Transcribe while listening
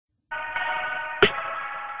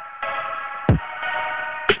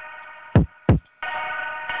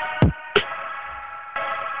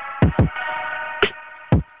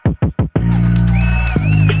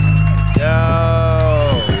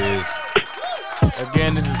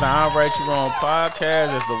Again, this is the I'm Right You Wrong podcast.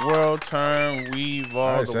 As the world turn, we evolve.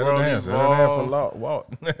 All right, the settle world down for Walt.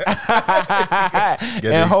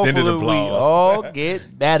 and hopefully we all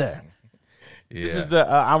get better. Yeah. This is the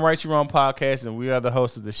I'm Right You Wrong podcast, and we are the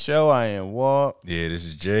hosts of the show. I am Walt. Yeah, this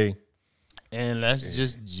is Jay. And let's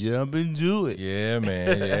just jump into it. Yeah,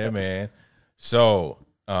 man. Yeah, man. So,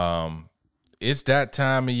 it's that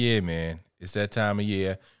time of year, man. It's that time of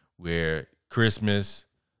year where Christmas,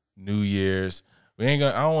 New Year's. I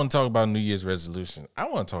don't want to talk about New Year's resolution. I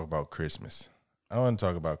want to talk about Christmas.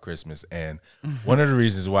 And one of the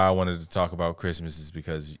reasons why I wanted to talk about Christmas is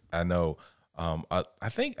because I know I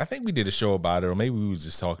think we did a show about it, or maybe we was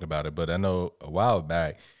just talking about it, but I know a while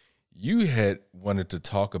back you had wanted to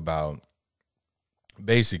talk about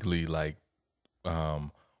basically like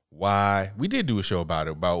why we did do a show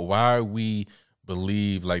about why we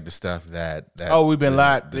believe like the stuff that we've been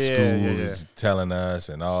lied. The school is telling us,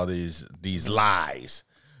 and all these lies,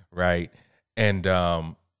 right?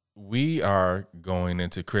 And we are going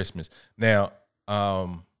into Christmas now.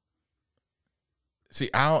 See,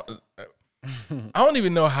 I don't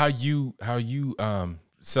even know how you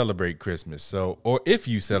celebrate Christmas. So, or if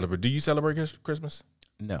you celebrate, do you celebrate Christmas?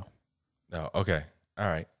 No. Okay. All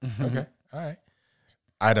right. Okay. All right.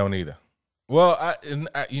 I don't either. Well,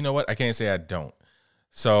 you know what? I can't say I don't.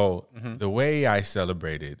 So the way I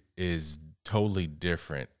celebrate it is totally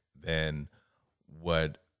different than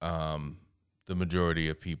what the majority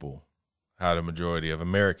of people, how the majority of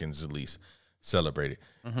Americans at least celebrate it.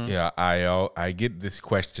 Yeah, I get this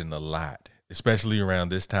question a lot, especially around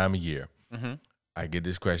this time of year. I get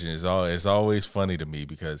this question. It's always funny to me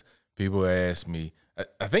because people ask me.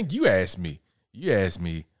 I think you asked me. You asked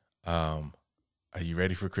me, "Are you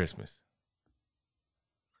ready for Christmas?"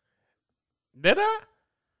 Did I?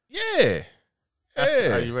 Yeah.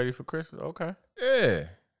 Are you ready for Christmas? Okay. Yeah.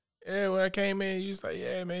 Yeah, when I came in, you was like,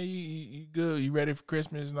 yeah, man, you good. You ready for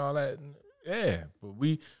Christmas and all that? And yeah. But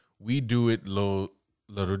we do it a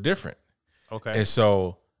little different. Okay. And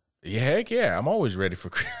so, yeah, heck yeah, I'm always ready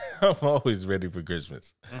for I'm always ready for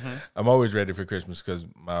Christmas. I'm always ready for Christmas because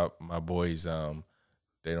my boys,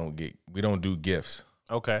 we don't do gifts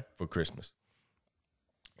for Christmas.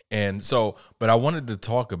 And so, but I wanted to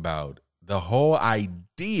talk about the whole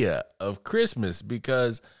idea of Christmas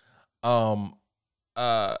because, all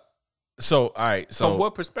right. So from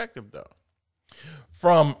what perspective though?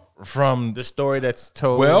 From The story that's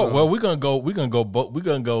told. Well, we're gonna go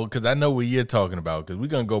because I know what you're talking about because we're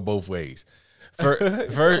gonna go both ways.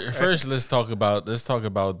 First, let's talk about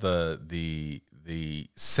the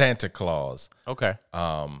Santa Claus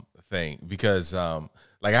thing because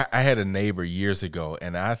like I had a neighbor years ago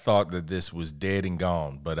and I thought that this was dead and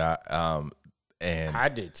gone, but I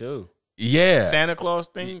did too. Yeah. Santa Claus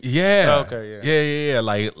thing? Yeah. Okay, yeah. Yeah.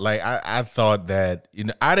 Like I thought that,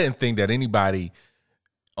 I didn't think that anybody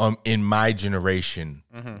in my generation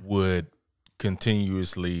would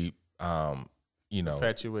continuously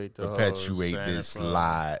perpetuate this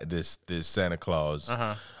lie, this Santa Claus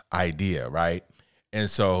idea, right? And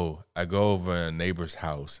so I go over a neighbor's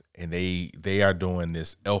house and they are doing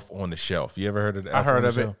this Elf on the Shelf. You ever heard of the Elf on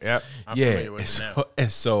the Shelf? It. Yep. I'm familiar with it now. And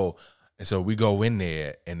so we go in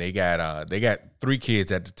there and they got 3 kids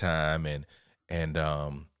at the time and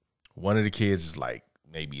one of the kids is like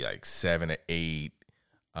maybe like 7 or 8.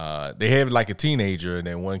 They have like a teenager and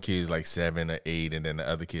then one kid is like 7 or 8 and then the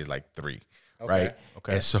other kid is like 3. Right?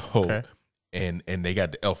 Okay. And so and they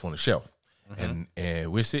got the Elf on the Shelf. And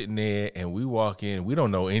we're sitting there and we walk in. We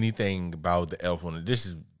don't know anything about the Elf on the. This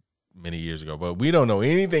is many years ago, but we don't know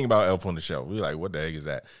anything about Elf on the Shelf. We're like, what the heck is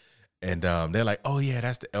that? And they're like, oh yeah,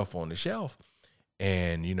 that's the Elf on the Shelf.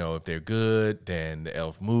 And if they're good, then the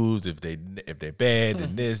elf moves. If they're bad,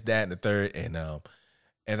 then this, that, and the third. And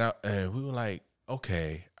we were like,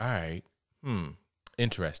 okay, all right,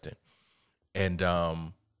 interesting. And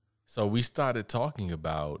so we started talking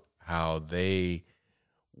about how they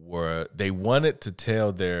wanted to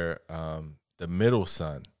tell their the middle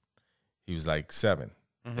son, he was like 7.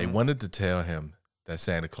 They wanted to tell him that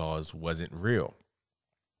Santa Claus wasn't real.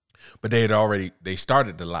 But they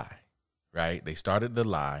started the lie, right? They started the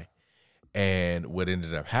lie. And what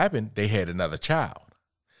ended up happening, they had another child.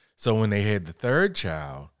 So when they had the third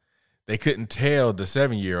child, they couldn't tell the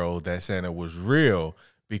 7-year-old that Santa was real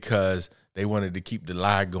because they wanted to keep the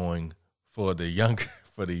lie going for the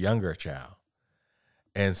younger child.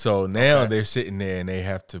 And so now they're sitting there and they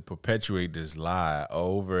have to perpetuate this lie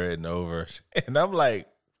over and over. And I'm like,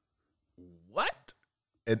 what?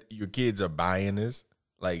 And your kids are buying this?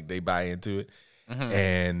 Like they buy into it.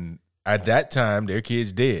 And at that time, their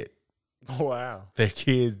kids dead. Wow. Their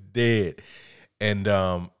kids dead. And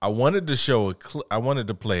I wanted to show I wanted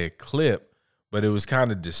to play a clip, but it was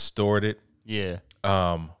kind of distorted. Yeah.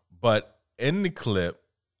 But in the clip,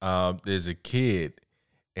 there's a kid,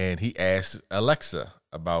 and he asks Alexa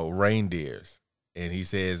about reindeers, and he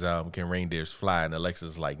says, "Can reindeers fly?" And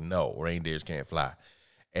Alexa's like, "No, reindeers can't fly."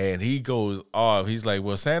 And he goes off. He's like,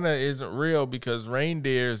 "Well, Santa isn't real because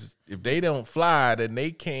reindeers, if they don't fly, then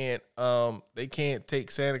they can't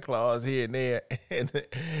take Santa Claus here and there."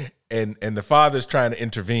 And the father's trying to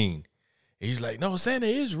intervene. He's like, "No, Santa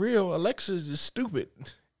is real. Alexa's just stupid."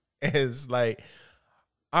 And it's like,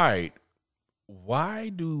 all right, why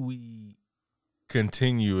do we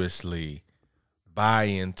continuously buy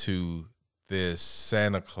into this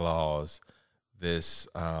Santa Claus, this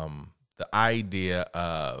the idea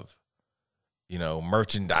of,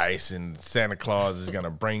 merchandise, and Santa Claus is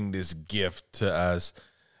gonna bring this gift to us?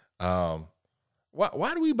 Why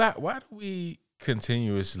do we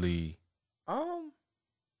continuously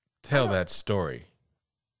tell that story?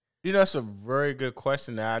 That's a very good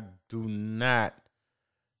question that I do not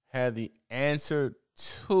have the answer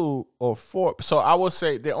to or for. So I will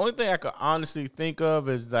say the only thing I could honestly think of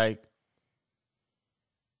is like,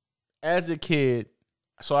 as a kid,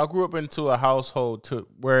 so I grew up into a household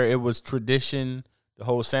where it was tradition, the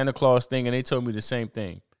whole Santa Claus thing, and they told me the same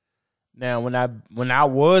thing. Now, when I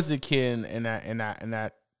was a kid and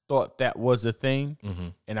I thought that was a thing, Mm-hmm.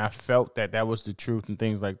 and I felt that was the truth and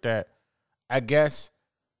things like that, I guess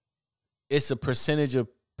it's a percentage of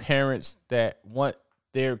parents that want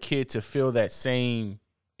their kid to feel that same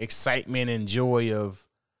excitement and joy of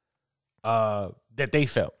that they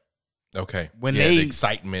felt. Okay. When the they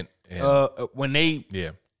excitement and when they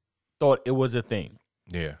yeah. thought it was a thing.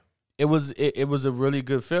 Yeah. It was a really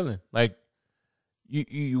good feeling. Like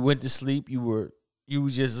you went to sleep, you were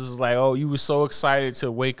just, it was like, oh, you were so excited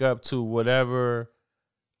to wake up to whatever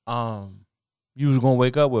you was gonna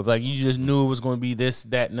wake up with. Like, you just knew it was gonna be this,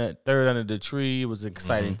 that, and that third under the tree. It was an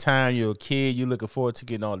exciting time. You're a kid, you're looking forward to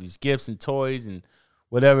getting all these gifts and toys and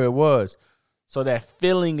whatever it was. So that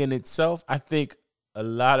feeling in itself, I think a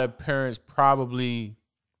lot of parents probably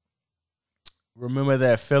remember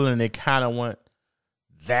that feeling. They kind of want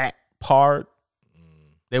that part.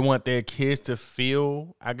 They want their kids to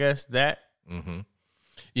feel, I guess, that. Mm-hmm.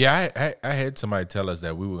 Yeah, I had somebody tell us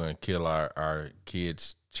that we were going to kill our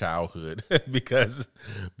kids' childhood because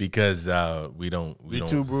we don't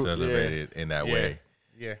celebrate it in that way.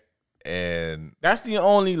 Yeah. And That's the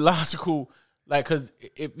only logical, like, because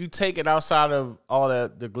if you take it outside of all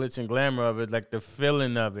the glitz and glamour of it, like the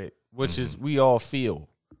feeling of it, which is we all feel.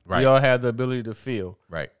 Right. We all have the ability to feel.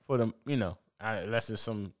 Right. For them, unless there's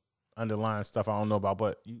some underlying stuff I don't know about.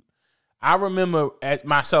 But I remember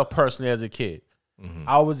myself personally as a kid,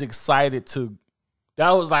 I was excited to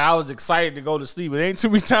go to sleep. It ain't too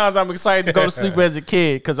many times I'm excited to go to sleep as a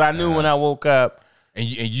kid, because I knew when I woke up. And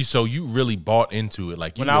you really bought into it,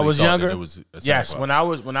 like you When really I was thought younger. that it was a Santa Yes,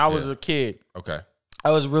 Claus. when I was a kid. Okay.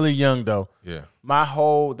 I was really young though. Yeah. That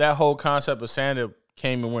whole concept of Santa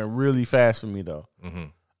came and went really fast for me though. Mm-hmm.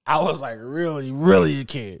 I was like really, really a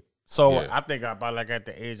kid. So Yeah. I think about like at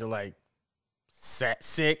the age of like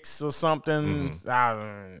 6 or something.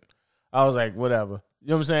 I was like, whatever. You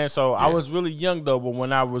know what I'm saying? So I was really young though, but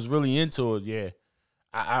when I was really into it, yeah,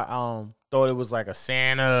 I thought it was like a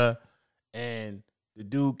Santa, and the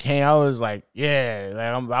dude came. I was like, yeah,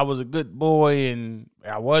 like I was a good boy, and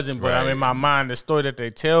I wasn't, but I'm in my mind the story that they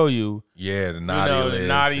tell you. Yeah, the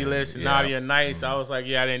naughty list. And naughty or nice. I was like,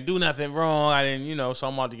 yeah, I didn't do nothing wrong. I didn't, so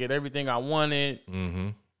I'm about to get everything I wanted. Mm-hmm.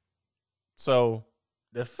 So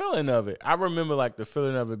the feeling of it, I remember like the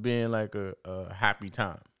feeling of it being like a happy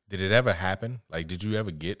time. Did it ever happen? Like, did you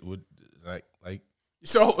ever get with like?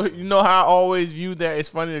 So you know how I always viewed that. It's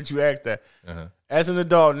funny that you asked that. Uh-huh. As an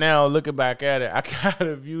adult now, looking back at it, I kind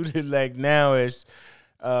of viewed it like now as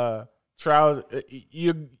trials.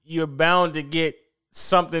 You're bound to get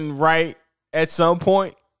something right at some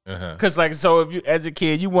point. Uh-huh. Cause like, so if you as a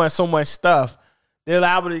kid you want so much stuff, they're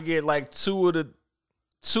liable to get like two out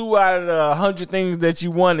of the 100 things that you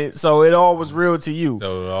wanted. So it all was real to you.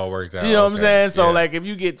 So it all worked out. You know what I'm saying? So like if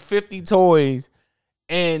you get 50 toys,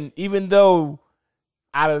 and even though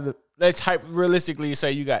out of the, let's realistically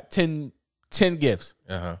say you got 10 gifts.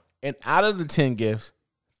 Uh-huh. And out of the 10 gifts,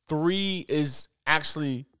 3 is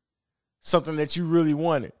actually something that you really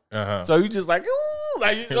wanted. Uh-huh. So you just like, ooh,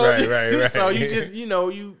 like, right. So you just,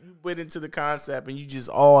 you went into the concept and you just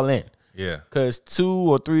all in. Yeah. Because 2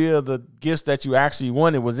 or 3 of the gifts that you actually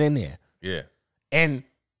wanted was in there. Yeah. And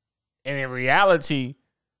in reality,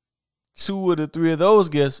 2 of the 3 of those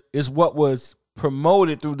gifts is what was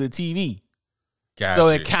promoted through the TV. Gotcha. So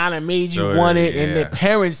it kind of made you want it, and the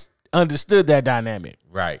parents understood that dynamic.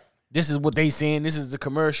 Right. This is what they saying. This is the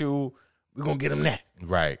commercial. We're going to get them that.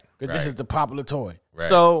 Right. Because this is the popular toy. Right.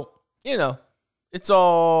 So, it's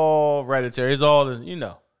all hereditary. It's all, it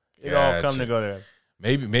all come together.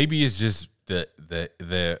 Maybe it's just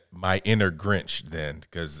the my inner Grinch then,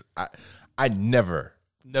 because I never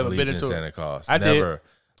believed been in into Santa Claus. I never,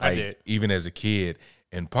 did. I did. Even as a kid,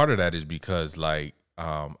 and part of that is because I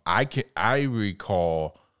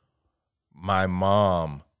recall my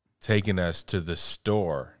mom taking us to the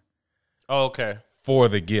store. Oh, okay. For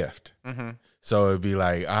the gift. Mm-hmm. So it'd be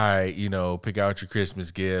like, all right, pick out your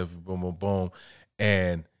Christmas gift, boom, boom, boom.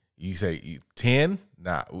 And you say 10?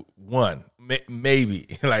 Nah, 1,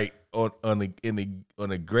 maybe. Like on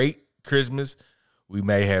a great Christmas, we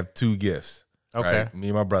may have 2 gifts. Okay. Right? Me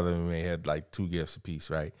and my brother, we may have like 2 gifts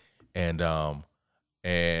apiece, right? And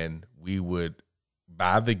we would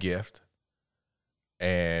buy the gift,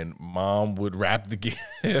 and mom would wrap the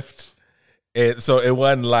gift. And so it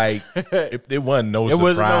wasn't like it wasn't no surprise. It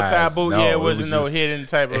wasn't no taboo. No, it wasn't no hidden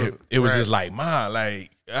type of. It was just like, Mom,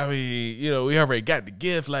 like, I mean, we already got the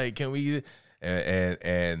gift. Like, can we?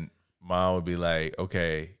 And Mom would be like,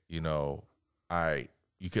 okay, all right,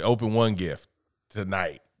 you can open one gift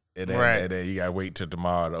tonight, and then you gotta wait till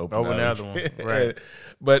tomorrow to open the other one. Right.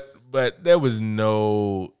 But there was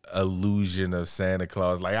no illusion of Santa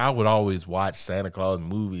Claus. Like, I would always watch Santa Claus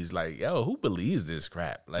movies. Like, yo, who believes this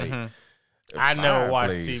crap? Like. Mm-hmm. I never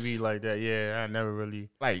watched TV like that. Yeah, I never really.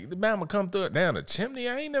 Like, the man would come through it down the chimney.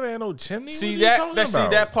 I ain't never had no chimney. See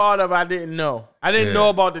that part of I didn't know. I didn't know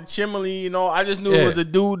about the chimney. I just knew it was a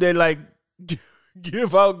dude that like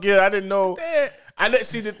give out gifts. I didn't know. I didn't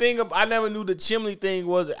see the thing. I never knew the chimney thing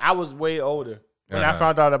was. I was way older when I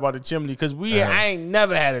found out about the chimney because I ain't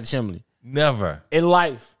never had a chimney. Never in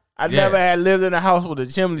life. I never had lived in a house with a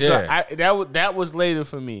chimney. So that was later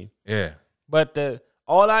for me. Yeah, but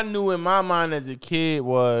all I knew in my mind as a kid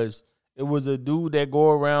was it was a dude that go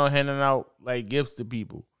around handing out like gifts to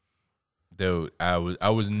people. Dude, I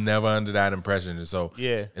was never under that impression, and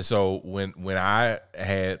so when I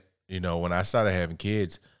had when I started having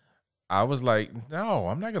kids, I was like, no,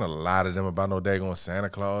 I'm not gonna lie to them about no daggone Santa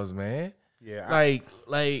Claus, man. Yeah,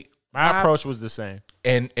 like my approach was the same.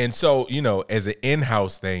 And so, as an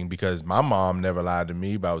in-house thing, because my mom never lied to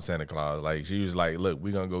me about Santa Claus. Like, she was like, look,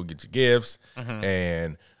 we're going to go get your gifts,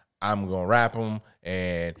 and I'm going to wrap them,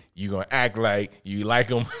 and you're going to act like you like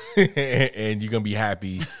them, and you're going to be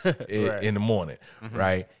happy in the morning,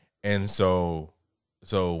 right? And so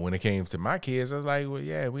when it came to my kids, I was like, well,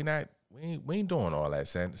 yeah, we ain't doing all that.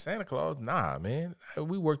 Santa Claus, nah, man.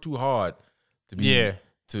 We work too hard to be...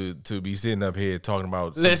 To be sitting up here talking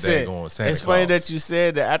about some daggone Santa Claus. It's funny that you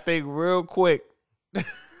said that. I think real quick,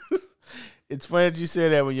 it's funny that you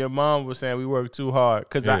said that when your mom was saying we work too hard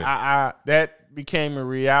because I that became a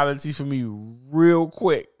reality for me real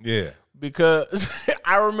quick. Yeah, because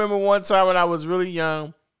I remember one time when I was really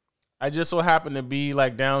young, I just so happened to be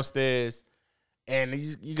like downstairs. And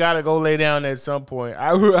you gotta go lay down at some point.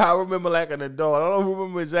 I remember like an adult. I don't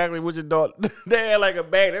remember exactly which adult. They had like a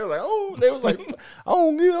bag. They was like, I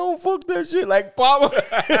don't fuck that shit. Like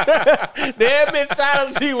Papa, their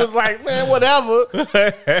mentality was like, man, whatever.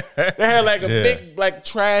 They had like a big like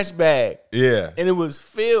trash bag. Yeah, and it was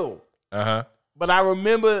filled. But I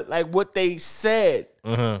remember like what they said,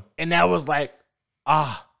 and that was like,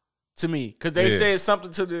 to me, because they said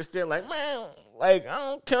something to the extent like, man. Like, I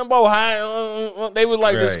don't care about how they was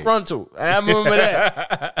like disgruntled. And I remember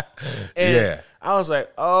that. And I was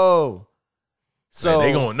like, oh. So man,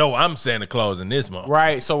 they gonna know I'm Santa Claus in this month.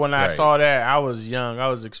 Right. So when I saw that, I was young. I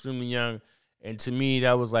was extremely young. And to me,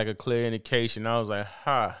 that was like a clear indication. I was like,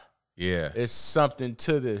 yeah. There's something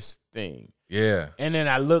to this thing. Yeah. And then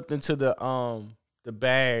I looked into the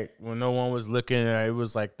bag when no one was looking. It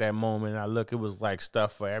was like that moment. It was like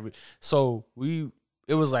stuff for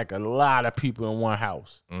it was like a lot of people in one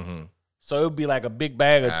house. Mm-hmm. So it would be like a big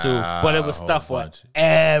bag or two, but it was stuff for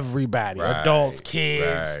everybody, adults,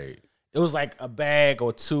 kids. Right. It was like a bag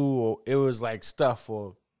or two, or it was like stuff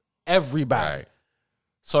for everybody. Right.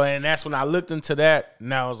 So, and that's when I looked into that,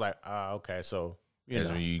 and I was like, okay, so, that's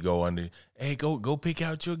when you go under, hey, go pick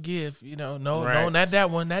out your gift. No, not that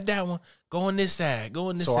one. Go on this side.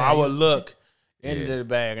 So I would look into the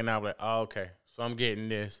bag, and I was like, okay, so I'm getting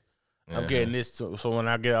this. I'm getting this too. So when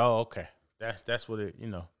I get, okay, that's what it,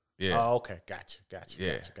 Yeah. Oh, okay, gotcha.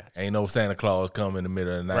 Yeah. Gotcha. Ain't no Santa Claus come in the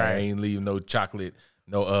middle of the night. Right. Ain't leaving no chocolate,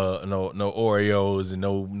 no Oreos and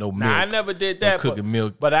no milk. Nah, I never did that. Cooking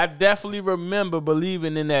milk. But I definitely remember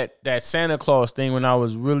believing in that Santa Claus thing when I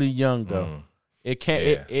was really young, though. It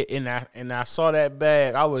can't. Yeah. And I saw that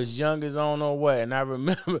bag. I was young as I don't know what, and I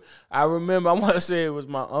remember. I want to say it was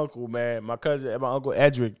my uncle, man, my cousin, my uncle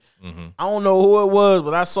Edric. Mm-hmm. I don't know who it was,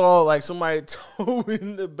 but I saw like somebody threw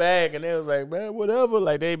in the bag, and they was like, man, whatever.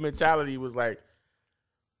 Like their mentality was like,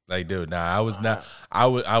 dude, nah, I was not.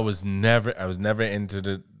 I was never into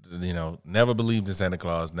the, never believed in Santa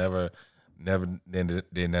Claus. Never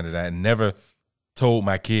did none of that. And never told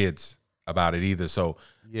my kids about it either. So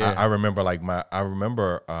yeah, I remember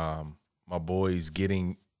my boys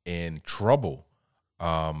getting in trouble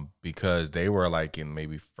because they were like in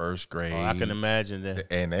maybe first grade. I can imagine that.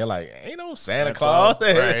 And they're like, ain't no Santa Claus.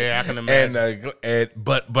 Right, yeah, I can imagine.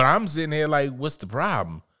 But I'm sitting here like, what's the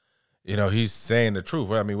problem? He's saying the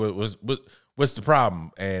truth. I mean, what's the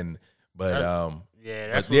problem?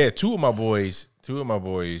 Two of my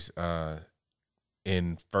boys,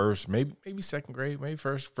 in first, maybe second grade, maybe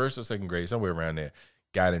first or second grade, somewhere around there,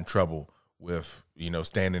 got in trouble with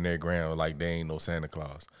standing their ground like they ain't no Santa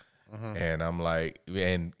Claus. Mm-hmm. And I'm like,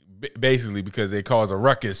 and basically because they cause a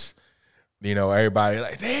ruckus, everybody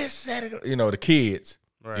like, there's Santa Claus, the kids.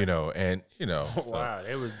 Right. Wow,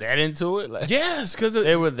 they was that into it. Like, yes, because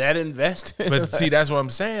they were that invested. But see, that's what I'm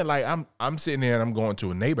saying. Like, I'm sitting there and I'm going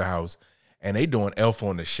to a neighbor house, and they doing Elf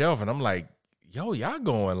on the Shelf, and I'm like, yo, y'all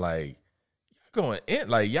going in,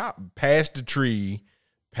 like y'all past the tree,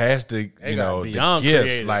 past the the gifts,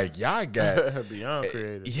 creative. like y'all got beyond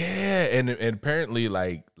creative. Yeah, and apparently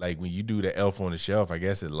like when you do the Elf on the Shelf, I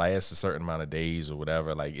guess it lasts a certain amount of days or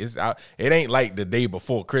whatever. Like it's out. It ain't like the day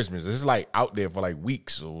before Christmas. It's like out there for like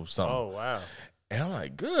weeks or something. Oh wow. And I'm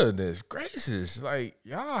like, goodness gracious, like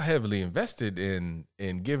y'all heavily invested in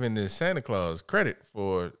giving this Santa Claus credit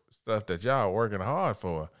for stuff that y'all working hard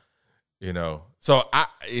for, So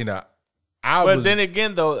then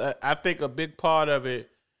again, though, I think a big part of it.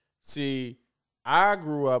 See, I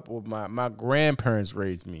grew up with my grandparents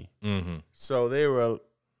raised me, so they were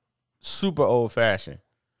super old fashioned.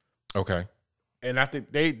 Okay, and I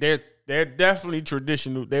think they're definitely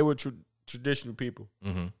traditional. They were traditional people.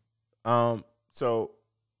 Mm-hmm. So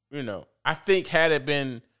I think had it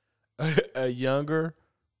been a younger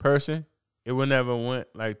person, it would never went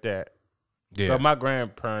like that. Yeah, but my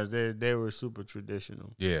grandparents they were super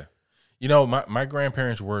traditional. Yeah. My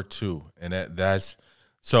grandparents were too, and that's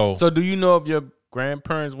so. So do you know if your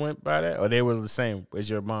grandparents went by that, or they were the same as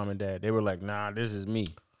your mom and dad? They were like, nah, this is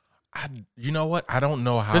me. You know what? I don't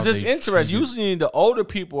know how. Because it's interesting. Usually, the older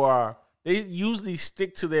people they usually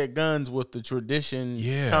stick to their guns with the tradition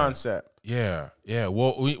concept. Yeah.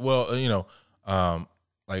 Well,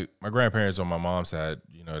 like my grandparents on my mom's side,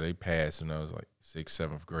 they passed when I was like 6th,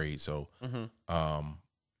 7th grade. So,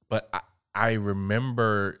 but I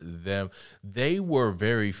remember them. They were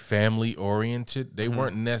very family oriented. They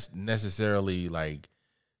weren't necessarily like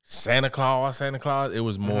Santa Claus. It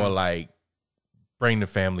was more like bring the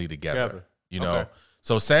family together. Okay.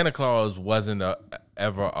 So Santa Claus wasn't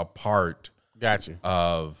ever a part. Gotcha.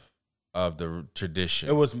 Of the tradition.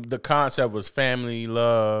 It was the concept was family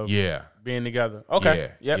love. Yeah, being together.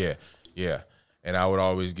 Okay. Yeah. And I would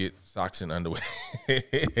always get socks and underwear.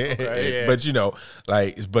 Okay, yeah. But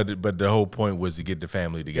but the whole point was to get the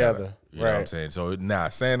family together. You know what I'm saying? So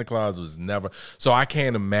Santa Claus was never. So I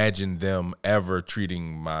can't imagine them ever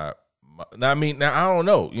treating my I don't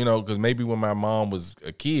know, because maybe when my mom was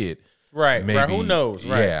a kid, right? Maybe, right. Who knows?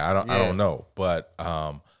 Right. Yeah, I don't know, but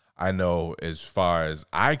I know as far as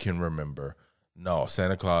I can remember, no,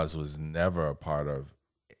 Santa Claus was never a part of.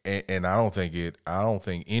 And I don't think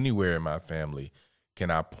anywhere in my family can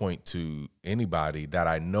I point to anybody that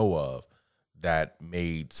I know of that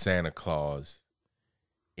made Santa Claus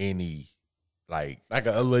any like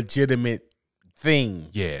a legitimate thing.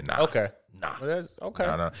 Yeah, nah. Okay. Nah. Well, that's okay.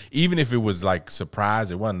 Nah. Even if it was like surprise,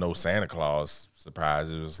 it wasn't no Santa Claus surprise.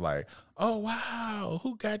 It was like, oh wow,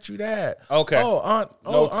 who got you that? Okay. Oh, Aunt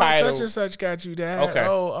such and such got you that. Okay.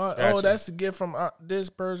 Oh, that's the gift from this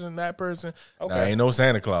person, that person. Okay. Nah, ain't no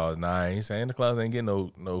Santa Claus. Santa Claus ain't getting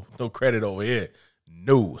no credit over here.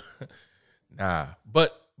 No. Nah.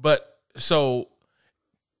 But so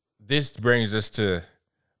this brings us to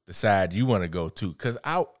the side you want to go to, because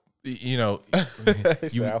you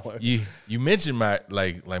mentioned my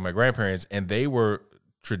like my grandparents, and they were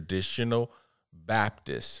traditional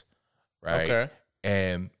Baptists, right? Okay.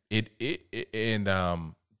 And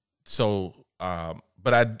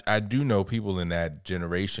but I do know people in that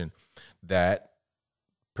generation that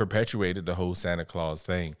perpetuated the whole Santa Claus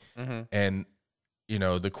thing. Mm-hmm. And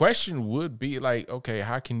the question would be like, okay,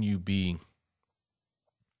 how can you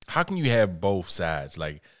have both sides?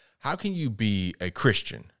 Like, how can you be a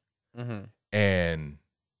Christian and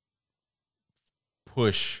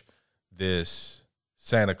push this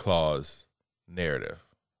Santa Claus narrative.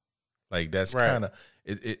 Like that's Right. kind of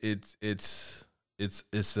it's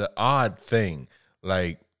an odd thing.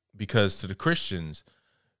 Like because to the Christians,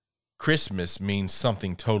 Christmas means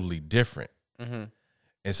something totally different. Mm-hmm.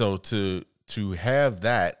 And so to have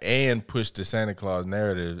that and push the Santa Claus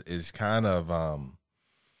narrative is kind of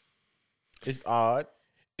It's odd.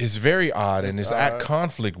 it's very odd and it's at odd.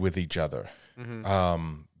 conflict with each other.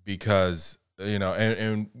 Because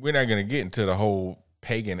and we're not gonna get into the whole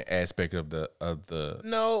pagan aspect of the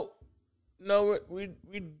No, we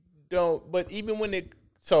don't. But even when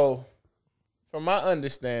so from my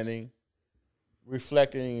understanding,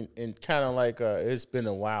 reflecting and kind of like it's been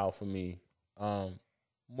a while for me.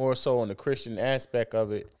 More so on the Christian aspect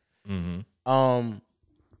of it. mm-hmm.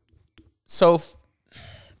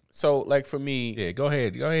 So like for me, Yeah, go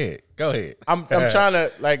ahead. I'm trying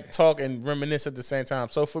to like talk and reminisce at the same time.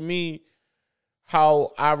 So for me,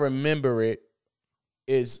 how I remember it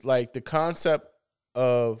is like the concept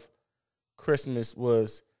of Christmas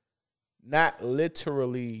was not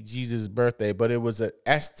literally Jesus' birthday, but it was an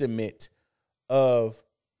estimate of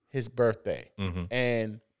his birthday. Mm-hmm.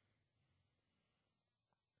 And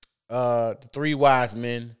the three wise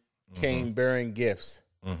men came bearing gifts.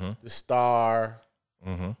 Mm-hmm. The star,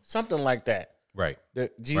 Mm-hmm. something like that. Right.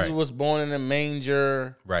 Jesus Right. was born in a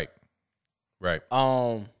manger. Right.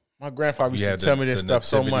 My grandfather used Yeah, to tell me this stuff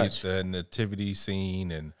so much. The nativity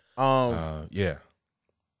scene and yeah.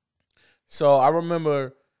 So I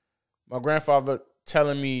remember my grandfather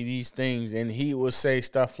telling me these things, and he would say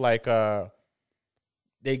stuff like,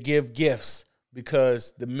 "They give gifts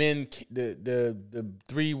because the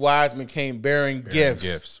three wise men came bearing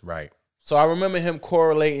gifts." Right. So I remember him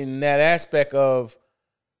correlating that aspect of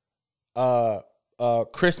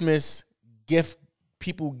Christmas gift,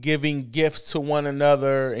 people giving gifts to one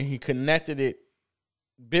another, and he connected it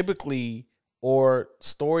biblically or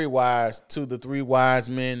story wise to the three wise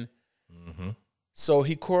men. Mm-hmm. So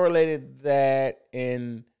he correlated that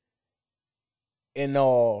in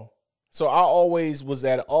all. So I always was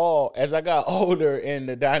at all as I got older, in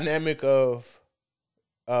the dynamic of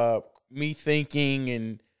me thinking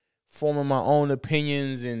and forming my own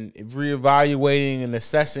opinions and reevaluating and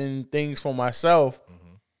assessing things for myself.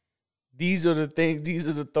 Mm-hmm. These are the things, these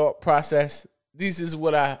are the thought process. This is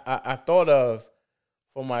what I thought of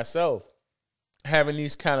for myself, having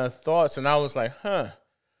these kind of thoughts. And I was like,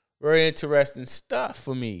 very interesting stuff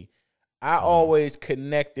for me. I always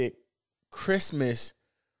connected Christmas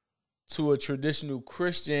to a traditional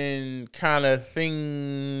Christian kind of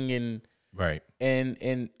thing, and Right.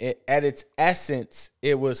 and at its essence,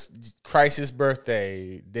 it was Christ's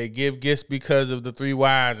birthday. They give gifts because of the three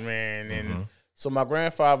wise men, and so my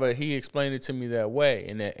grandfather, he explained it to me that way,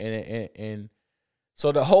 and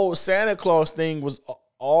so the whole Santa Claus thing was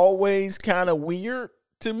always kind of weird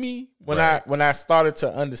to me when I started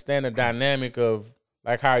to understand the dynamic of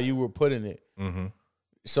like how you were putting it. Mm-hmm.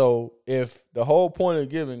 So if the whole point of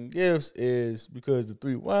giving gifts is because the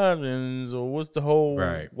three wise men, or what's the whole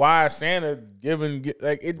why Santa giving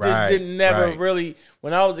like it just didn't never really.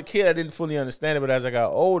 When I was a kid, I didn't fully understand it, but as I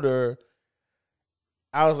got older,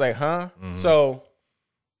 I was like, Mm-hmm. So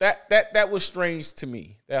that was strange to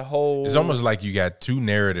me. That whole, it's almost like you got two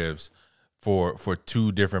narratives for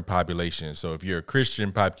two different populations. So if you're a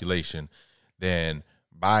Christian population, then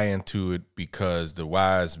buy into it because the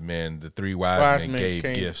wise men, the three wise men gave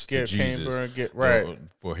gifts to Jesus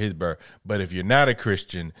for his birth. But if you're not a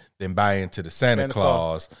Christian, then buy into the Santa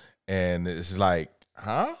Claus. And it's like,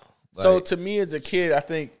 huh? So to me as a kid, I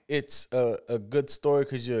think it's a good story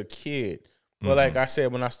because you're a kid. But like I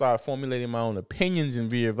said, when I started formulating my own opinions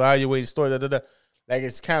and reevaluating story, like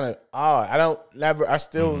it's kind of odd. I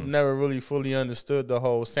still never really fully understood the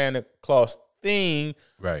whole Santa Claus thing.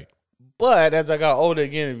 Right. But as I got older,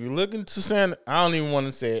 again, if you look into Santa, I don't even want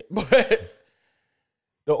to say it, but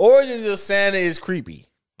the origins of Santa is creepy.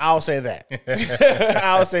 I'll say that.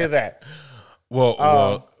 I'll say that.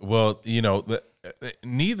 Well, you know,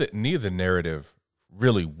 neither narrative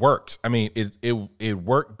really works. I mean, it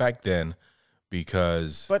worked back then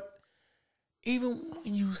because. But even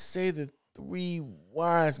when you say the three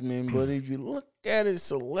wise men, but if you look at it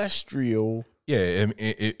celestial. Yeah,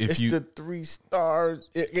 if it's you, the three stars.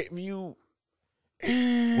 If you,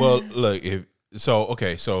 well, look, so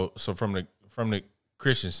from the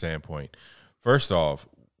Christian standpoint, first off,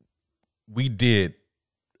 we did.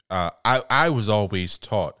 I was always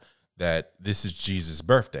taught that this is Jesus'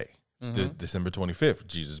 birthday, December 25th,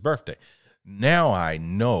 Jesus' birthday. Now I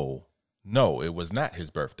know, no, it was not his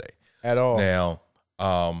birthday at all. Now,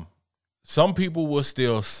 some people will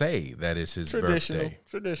still say that it's his birthday,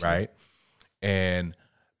 traditional, right? And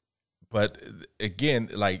but again,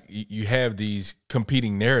 like you have these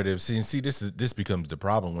competing narratives. And see, this becomes the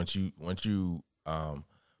problem once you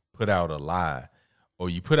put out a lie, or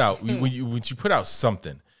you put out when you put out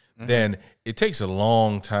something, then it takes a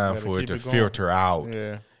long time for it to filter out.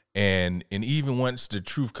 Yeah. And even once the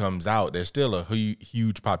truth comes out, there's still a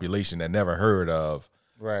huge population that never heard of,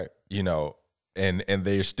 Right. you know, and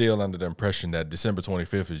they're still under the impression that December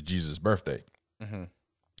 25th is Jesus' birthday.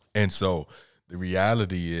 And so the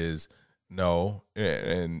reality is, no,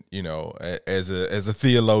 and you know, as a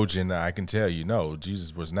theologian, I can tell you, no,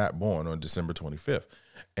 Jesus was not born on December 25th.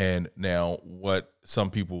 And now, what some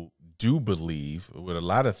people do believe, what a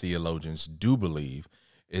lot of theologians do believe,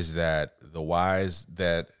 is that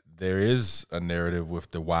that there is a narrative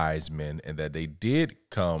with the wise men, and that they did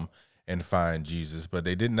come and find Jesus, but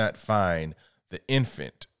they did not find the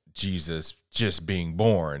infant Jesus just being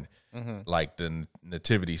born, like the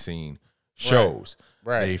nativity scene shows.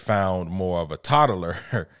 Right. They found more of a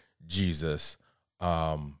toddler Jesus,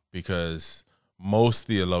 because most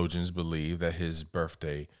theologians believe that his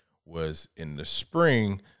birthday was in the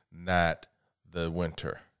spring, not the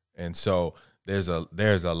winter. And so there's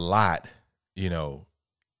a lot, you know,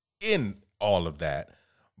 in all of that.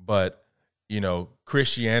 But, you know,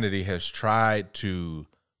 Christianity has tried to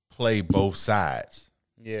play both sides.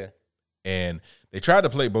 Yeah. And they tried to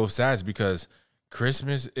play both sides because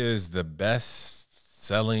Christmas is the best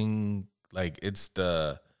selling, like it's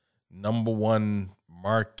the number one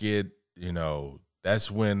market, you know,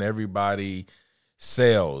 that's when everybody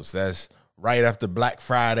sells. That's right after Black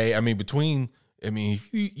Friday. I mean,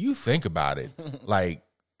 you think about it, like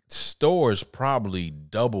stores probably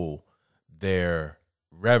double their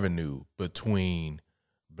revenue between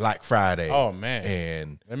Black Friday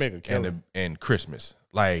they make a killer. and Christmas.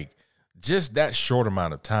 Like just that short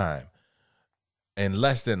amount of time, in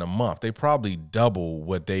less than a month, they probably double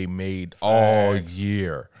what they made all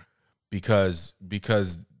year, because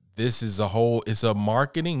this is it's a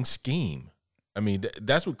marketing scheme. I mean,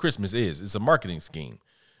 that's what Christmas is. It's a marketing scheme.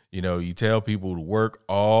 You know, you tell people to work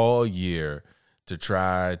all year to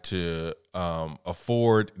try to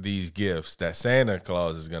afford these gifts that Santa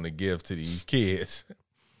Claus is going to give to these kids.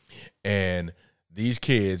 And these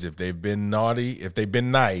kids, if they've been naughty, if they've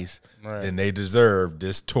been nice, then they deserve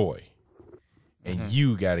this toy. And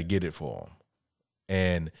you got to get it for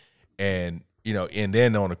them. And you know, and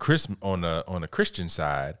then on a Christian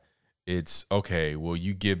side, it's okay, well,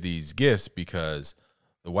 you give these gifts because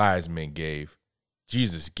the wise men gave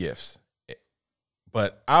Jesus gifts.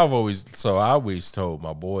 But I always told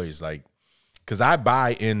my boys, like, because I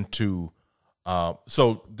buy into,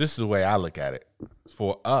 so this is the way I look at it.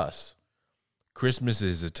 For us, Christmas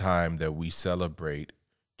is a time that we celebrate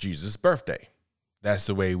Jesus' birthday. That's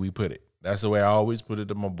the way we put it. That's the way I always put it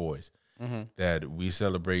to my boys, that we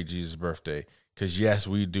celebrate Jesus' birthday. Because, yes,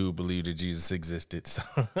 we do believe that Jesus existed. So.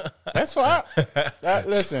 That's fine.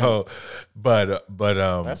 Listen. So, but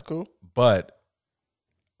that's cool. But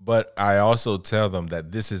I also tell them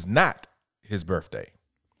that this is not his birthday.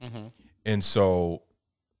 And so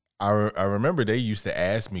I remember they used to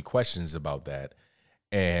ask me questions about that.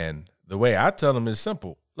 And the way I tell them is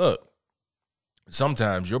simple. Look,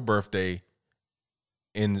 sometimes your birthday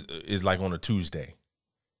is like on a Tuesday,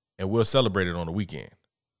 and we'll celebrate it on the weekend.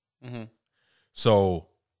 So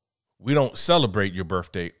we don't celebrate your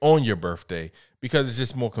birthday on your birthday because it's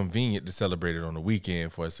just more convenient to celebrate it on the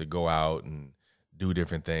weekend for us to go out and do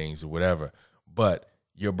different things or whatever. But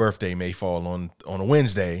your birthday may fall on a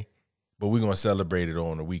Wednesday, but we're going to celebrate it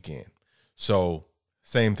on the weekend. So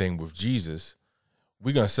same thing with Jesus.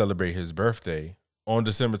 We're going to celebrate his birthday on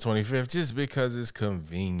December 25th just because it's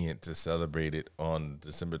convenient to celebrate it on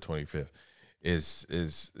December 25th. It's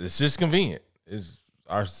just convenient. It's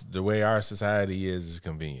the way our society is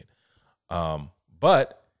convenient.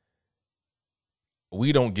 But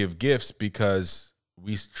we don't give gifts because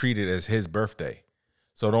we treat it as his birthday.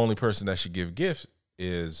 So the only person that should give gifts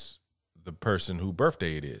is the person whose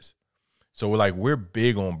birthday it is. So we're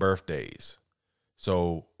big on birthdays.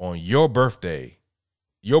 So on your birthday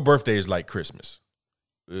is like Christmas.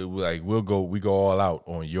 We go all out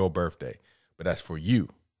on your birthday, but that's for you.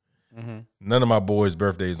 None of my boys'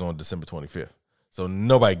 birthdays on December 25th. So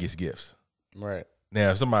nobody gets gifts. Right.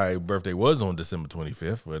 Now, if somebody's birthday was on December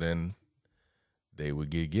 25th, well, then they would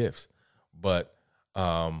get gifts. But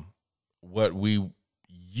what we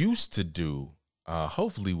used to do,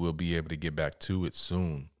 hopefully we'll be able to get back to it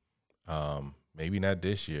soon. Maybe not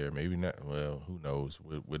this year. Maybe not. Well, who knows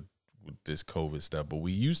with this COVID stuff. But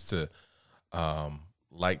we used to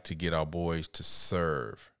like to get our boys to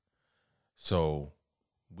serve. So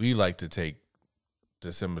we like to take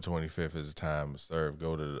December 25th is the time to serve.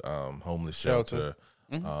 Go to homeless Shelter.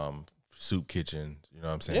 shelter, soup kitchen. You know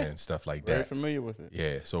what I'm saying? Yeah. Stuff like Very that. familiar with it.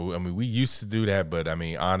 Yeah. So I mean, we used to do that, but I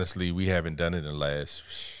mean, honestly, we haven't done it in the last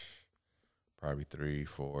probably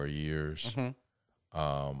 3-4 years.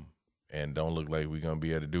 And don't look like we're gonna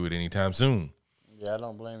be able to do it anytime soon. Yeah, I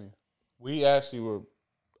don't blame you. We actually were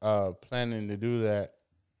planning to do that,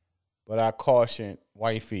 but I cautioned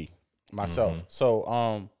wifey myself.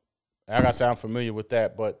 So like I said, I'm familiar with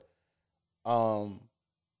that, but Lil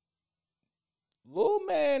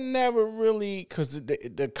Man never really, because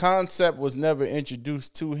the concept was never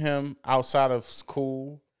introduced to him outside of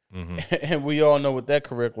school, and we all know what that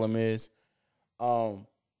curriculum is. So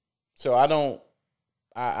I don't.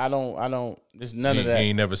 There's none of that. He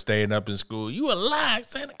ain't never staying up in school. You a lie.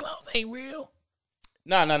 Santa Claus ain't real.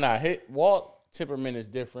 Nah. Walt temperament is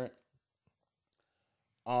different.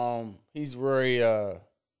 He's very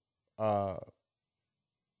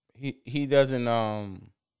he doesn't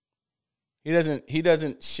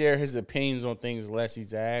share his opinions on things unless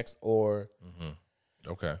he's asked, or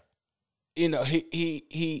Okay. You know,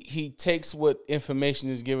 he takes what information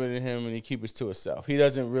is given to him and he keeps it to himself. He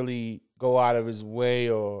doesn't really go out of his way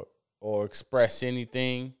or express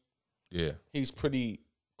anything. Yeah. He's pretty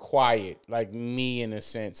quiet, like me in a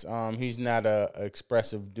sense. He's not a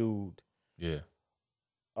expressive dude. Yeah.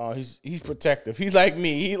 He's protective. He's like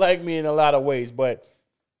me. He like me in a lot of ways, but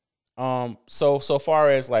so far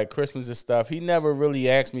as like Christmas and stuff, he never really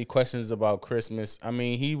asked me questions about Christmas. I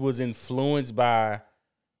mean, he was influenced by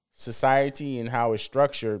society and how it's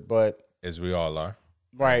structured, but as we all are.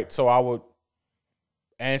 Right. So I would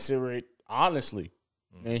answer it honestly.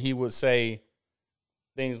 And he would say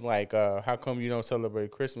things like, how come you don't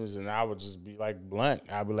celebrate Christmas? And I would just be like blunt.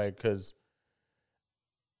 I'd be like, because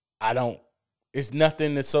it's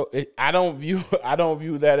nothing that's I don't view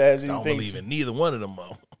that as anything. I don't believe in neither one of them,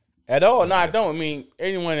 Mo. At all. No, I don't. I mean,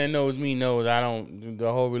 anyone that knows me knows I don't do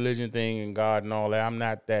the whole religion thing and God and all that. I'm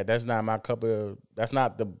not that. That's not my cup of,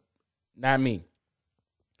 not me.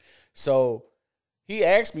 So he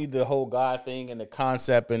asked me the whole God thing and the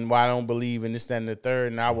concept and why I don't believe in this, that, and the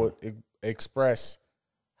third. And I would express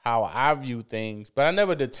how I view things, but I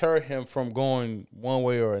never deterred him from going one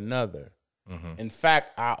way or another. In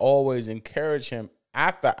fact, I always encourage him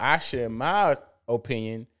after I share my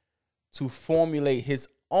opinion to formulate his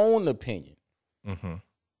own opinion.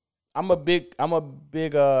 I'm a big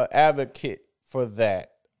advocate for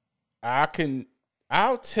that.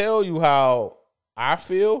 I'll tell you how I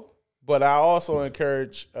feel, but I also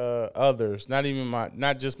encourage others, not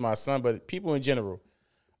just my son, but people in general.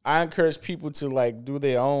 I encourage people to like do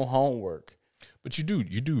their own homework. But you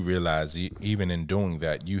do realize even in doing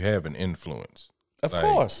that, you have an influence. Of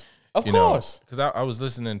course. Because I was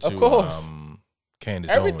listening to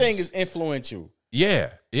Candace Everything Owens. is influential.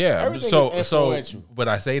 Yeah. Everything is influential. But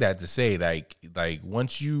I say that to say like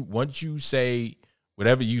once you say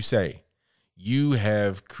whatever you say, you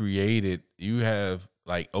have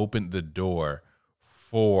like opened the door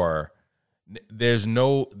for there's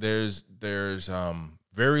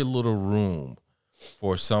very little room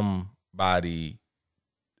for somebody,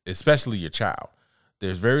 especially your child.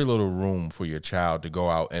 There's very little room for your child to go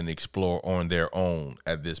out and explore on their own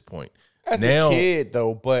at this point. As a kid,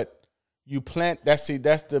 though, but you plant that's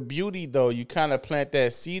the beauty, though. You kind of plant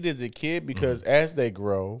that seed as a kid because as they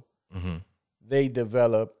grow, they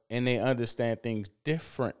develop and they understand things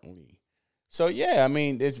differently. So yeah, I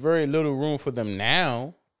mean, there's very little room for them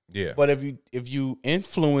now. Yeah. But if you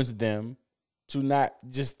influence them to not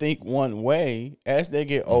just think one way as they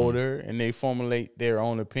get older and they formulate their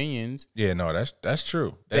own opinions. Yeah, no, that's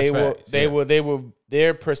true.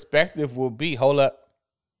 Their perspective will be, hold up,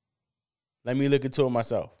 let me look into it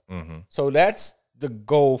myself. So that's the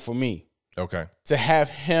goal for me. Okay. To have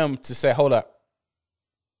him to say, hold up,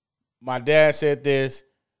 my dad said this,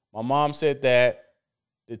 my mom said that,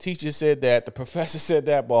 the teacher said that, the professor said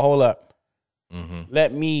that, but hold up.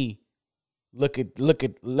 Let me look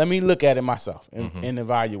at it myself and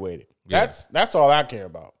evaluate it. Yeah. That's all I care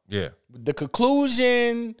about. Yeah. The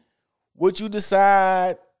conclusion, what you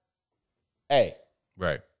decide, hey.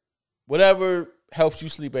 Right. Whatever helps you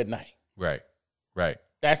sleep at night. Right.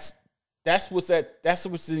 That's what's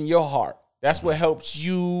in your heart. That's what helps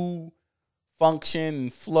you function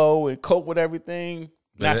and flow and cope with everything.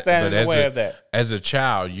 Not stand in the way of that. As a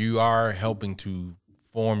child, you are helping to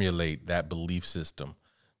formulate that belief system.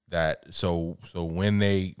 That so when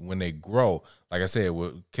they grow, like I said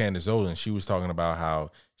with Candace Owens, she was talking about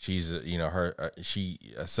how she's she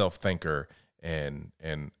a self thinker and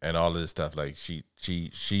all of this stuff. Like she's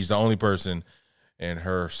the only person in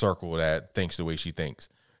her circle that thinks the way she thinks.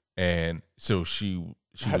 And so she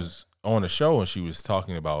was on a show and she was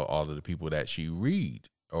talking about all of the people that she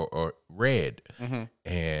or read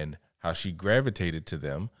and how she gravitated to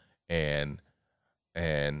them. And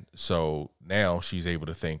so now she's able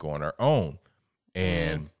to think on her own.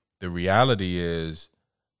 And the reality is,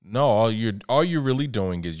 no, all you're really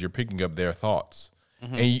doing is you're picking up their thoughts.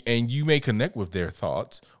 And you may connect with their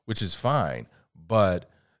thoughts, which is fine, but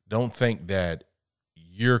don't think that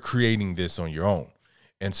you're creating this on your own.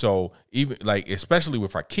 And so even like, especially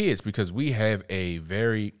with our kids, because we have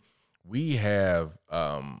probably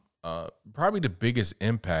the biggest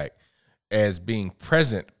impact as being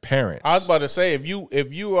present parents. I was about to say, if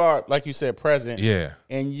you are, like you said, present,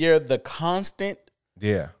 and you're the constant,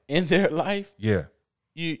 in their life,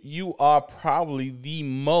 you are probably the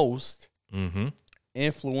most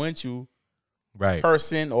influential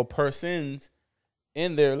person or persons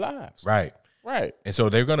in their lives. Right. And so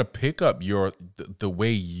they're gonna pick up the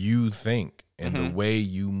way you think and the way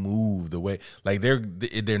you move, the way like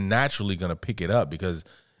they're naturally gonna pick it up because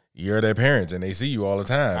you're their parents and they see you all the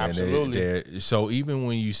time. Absolutely. And so even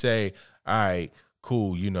when you say, all right,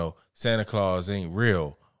 cool, Santa Claus ain't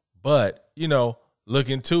real, but look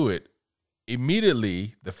into it,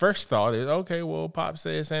 immediately the first thought is, okay, well, Pop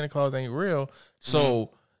says Santa Claus ain't real.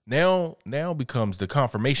 So now becomes the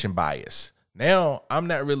confirmation bias. Now I'm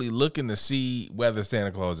not really looking to see whether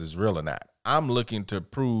Santa Claus is real or not. I'm looking to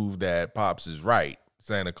prove that Pops is right.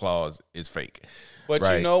 Santa Claus is fake. But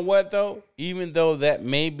you know what, though? Even though that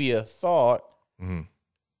may be a thought,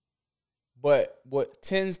 but what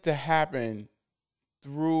tends to happen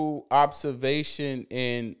through observation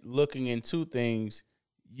and looking into things,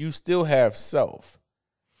 you still have self.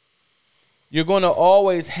 You're going to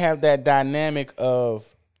always have that dynamic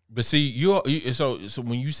of. But see, so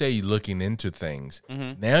when you say looking into things,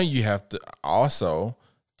 now you have to also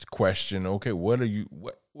question, okay, what are you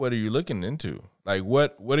looking into? Like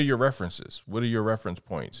what are your references? What are your reference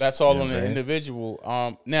points? That's all on the individual.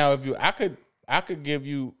 Now if I could give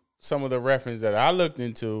you some of the reference that I looked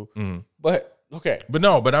into, but okay.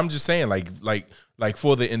 But I'm just saying like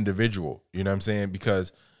for the individual, you know what I'm saying?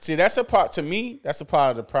 Because see, that's a part of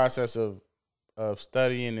the process of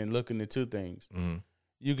studying and looking into things.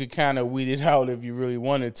 You could kind of weed it out if you really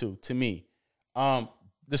wanted to me. The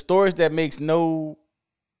stories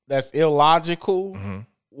that's illogical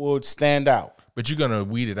would stand out. But you're gonna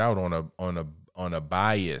weed it out on a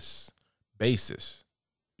bias basis.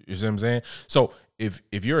 You see what I'm saying? So if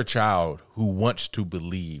you're a child who wants to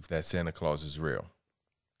believe that Santa Claus is real,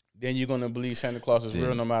 then you're gonna believe Santa Claus is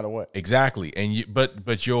real no matter what. Exactly. And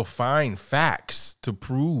but you'll find facts to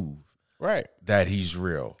prove that he's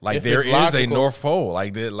real. Like if there is a North Pole.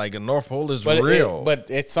 Like a North Pole is real. But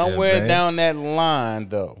it's somewhere down that line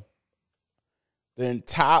though.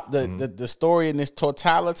 The story in its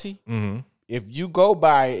totality. If you go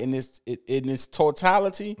by it in its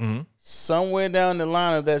totality, somewhere down the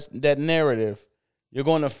line of that narrative, you're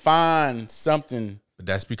going to find something. But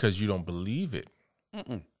that's because you don't believe it,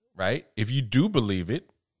 right? If you do believe it,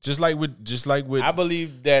 just like with, I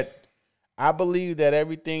believe that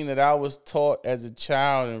everything that I was taught as a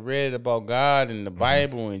child and read about God and the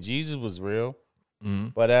Bible and Jesus was real.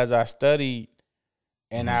 But as I studied.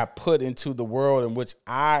 And I put into the world in which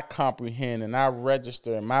I comprehend and I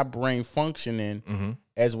register and my brain functioning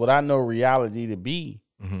as what I know reality to be,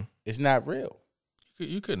 it's not real.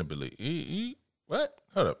 You couldn't believe. What?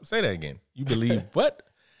 Hold up. Say that again. You believe what?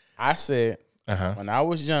 I said when I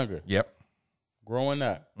was younger, growing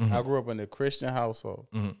up, I grew up in a Christian household.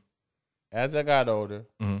 As I got older,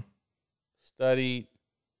 studied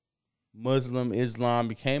Islam,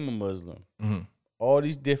 became a Muslim. All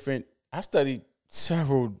these different, I studied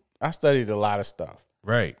a lot of stuff.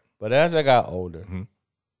 Right. But as I got older,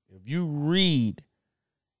 if you read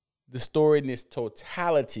the story in its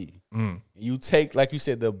totality, you take, like you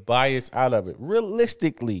said, the bias out of it,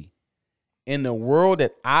 realistically, in the world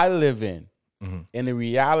that I live in, in the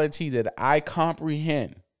reality that I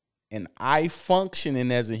comprehend, and I function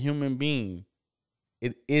in as a human being,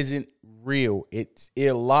 it isn't real. It's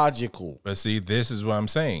illogical. But see, this is what I'm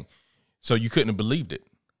saying. So you couldn't have believed it.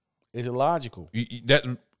 It's illogical.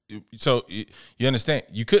 So you understand?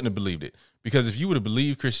 You couldn't have believed it because if you would have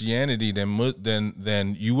believed Christianity,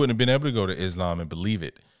 then you wouldn't have been able to go to Islam and believe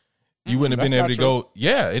it. You wouldn't have been able to go.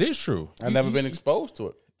 Yeah, it is true. I've never been exposed to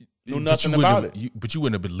it. Knew nothing about it. But you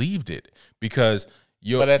wouldn't have believed it because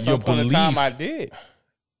But at some point in time, I did.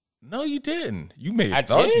 No, you didn't. You may have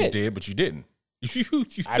thought you did, but you didn't.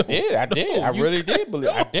 I did. I really did believe.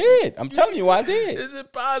 I did. I'm telling you, I did. Is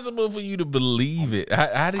it possible for you to believe it?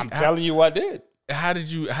 I'm telling you, I did. How did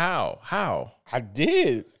you? How? I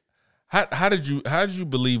did. How did you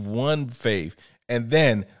believe one faith and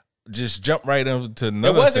then just jump right into It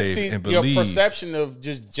another wasn't faith and your believe? perception of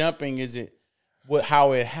just jumping. Is it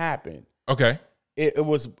how it happened? Okay. It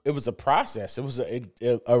was a process. It was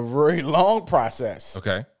a very long process.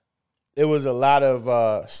 Okay. It was a lot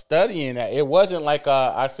of studying. It wasn't like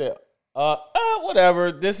I said,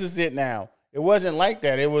 whatever. This is it now. It wasn't like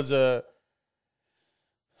that. It was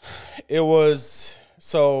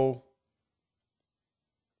so.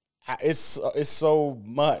 It's so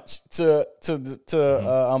much to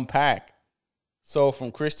unpack. So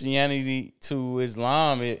from Christianity to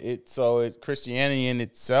Islam, it's Christianity in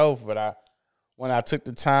itself. But when I took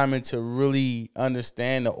the time to really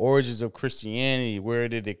understand the origins of Christianity, where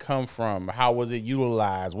did it come from? How was it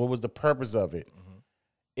utilized? What was the purpose of it?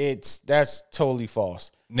 That's totally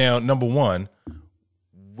false. Now, number one,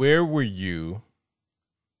 where were you?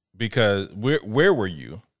 Because where were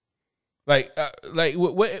you? Like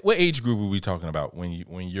what age group are we talking about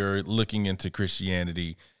when you're looking into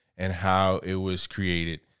Christianity and how it was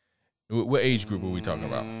created? What age group are we talking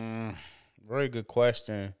about? Very good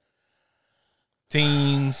question.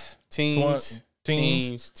 Teens. Okay.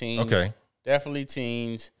 Definitely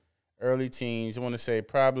teens, early teens. I want to say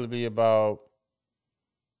probably about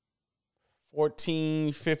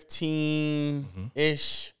 14,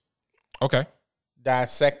 15-ish. Okay.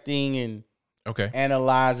 Dissecting and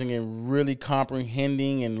analyzing and really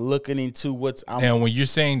comprehending and looking into what's now when you're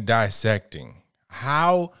saying dissecting,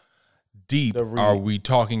 how deep are we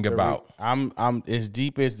talking about? I'm as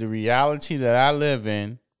deep as the reality that I live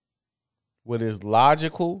in, what is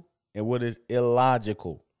logical and what is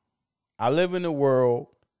illogical. I live in a world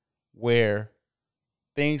where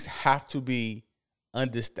things have to be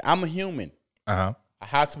understood. I'm a human. I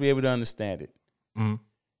have to be able to understand it. Mm-hmm.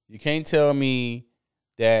 You can't tell me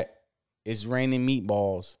that it's raining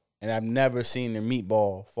meatballs, and I've never seen a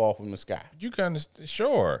meatball fall from the sky. You can understand,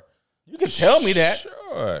 sure. You can tell me that.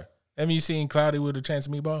 Sure. Have you seen Cloudy with a Chance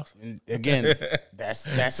of Meatballs? And again,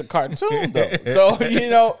 that's a cartoon though. So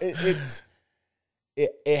it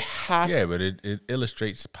has. Yeah, but it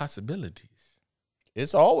illustrates possibilities.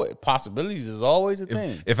 It's always possibilities is always a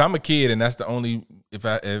thing. If I'm a kid and that's the only if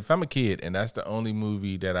I'm a kid and that's the only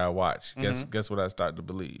movie that I watch, guess what I start to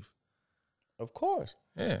believe? Of course.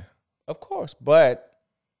 Yeah. Of course. But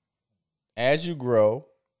as you grow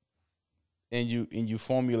and you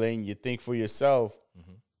formulate and you think for yourself,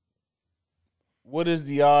 what is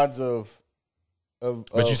the odds of But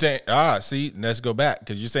you're saying, see, let's go back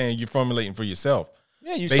because you're saying you're formulating for yourself.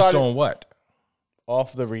 Yeah, you based on what?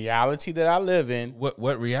 Off the reality that I live in.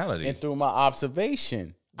 What reality? And through my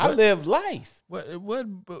observation. I live life. What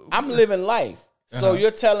I'm living life. So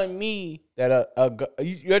you're telling me that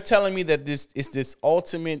you're telling me that this is this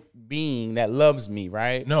ultimate being that loves me,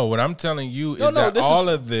 right? No, what I'm telling you is that all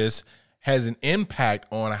of this has an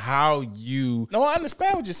impact on how you. No, I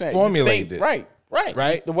understand what you're saying. Formulate it,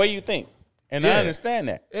 right? The way you think, and I understand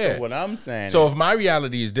that. Yeah. So what I'm saying. So if my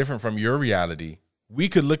reality is different from your reality, we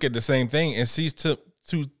could look at the same thing and see two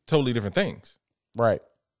totally different things. Right.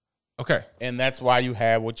 Okay. And that's why you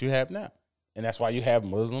have what you have now, and that's why you have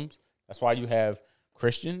Muslims. That's why you have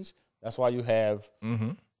Christians. That's why you have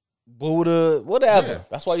Buddha, whatever. Yeah.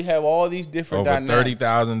 That's why you have all these different over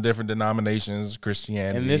 30,000 different denominations,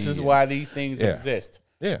 Christianity. And this is why these things exist.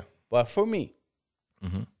 Yeah. But for me,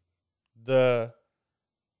 what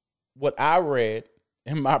I read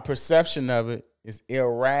and my perception of it is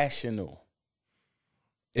irrational.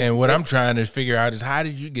 And what I'm trying to figure out is how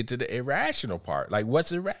did you get to the irrational part? Like,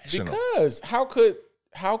 what's irrational? Because how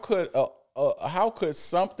could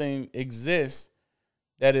something exist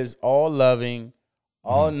that is all loving,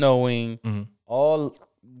 all knowing, all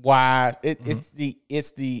wise? It's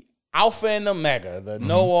the Alpha and Omega, the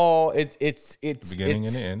know all. It's the beginning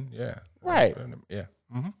and the end. Yeah. Right. Yeah.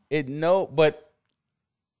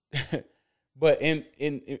 But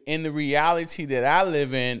in the reality that I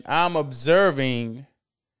live in, I'm observing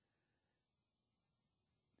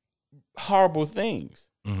horrible things.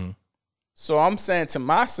 So I'm saying to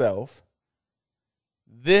myself,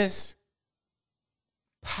 this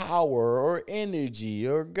power or energy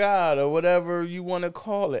or God or whatever you want to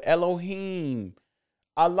call it, Elohim,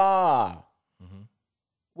 Allah,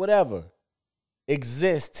 whatever,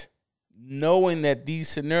 exist, knowing that these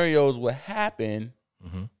scenarios will happen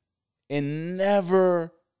and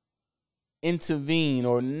never intervene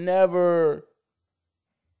or never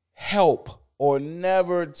help or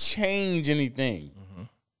never change anything.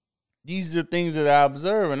 These are things that I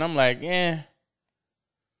observe, and I'm like,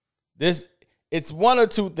 it's one or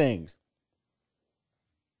two things.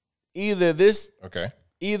 Either this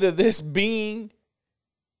being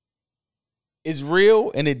is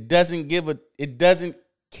real and it doesn't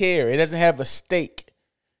care. It doesn't have a stake.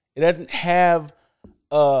 It doesn't have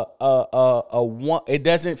a one. It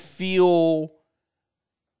doesn't feel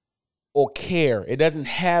or care. It doesn't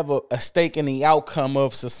have a stake in the outcome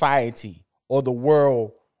of society or the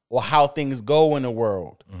world or how things go in the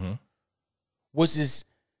world, which is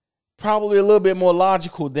probably a little bit more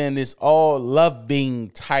logical than this all loving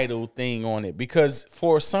title thing on it. Because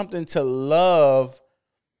for something to love,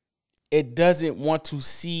 it doesn't want to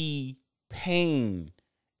see pain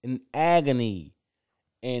and agony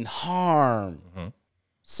and harm.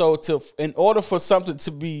 So in order for something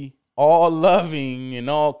to be all loving and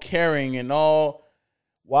all caring and all,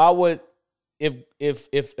 why would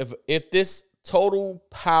if this total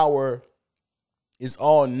power is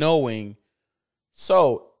all knowing,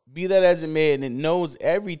 so be that as it may, and it knows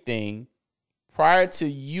everything, prior to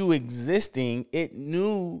you existing, it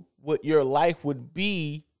knew what your life would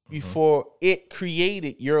be before it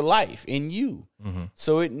created your life in you.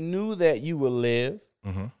 So it knew that you would live.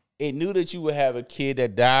 It knew that you would have a kid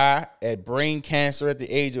that died at brain cancer at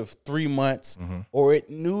the age of 3 months, or it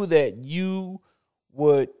knew that you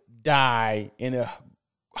would die in a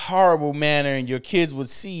horrible manner and your kids would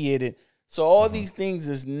see it. And so all these things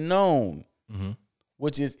is known,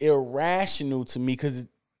 which is irrational to me because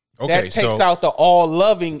that takes out the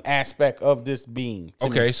all-loving aspect of this being.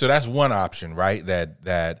 Okay, so that's one option, right?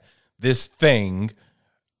 That this thing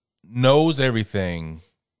knows everything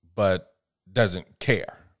but doesn't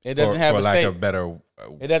care. It doesn't have a lack stake. of better.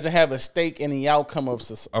 It doesn't have a stake in the outcome of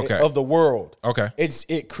Okay. of the world. Okay,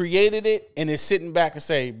 It created it and it's sitting back and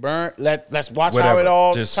say, "Burn. Let's watch whatever. how it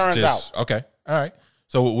all turns out." Okay, all right.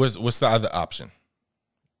 So what's the other option?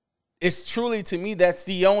 It's truly, to me, that's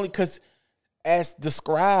the only, because as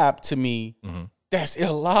described to me, that's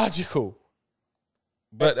illogical.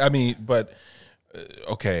 But I mean,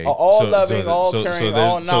 okay. All loving, all caring,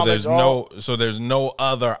 all knowledge. So there's no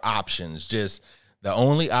other options. Just the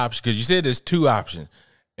only option, because you said there's two options,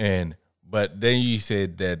 but then you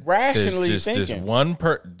said that Rationally there's just thinking.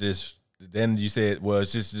 Then you said, well,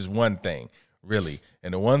 it's just this one thing, really,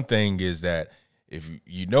 and the one thing is that if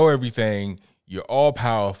you know everything, you're all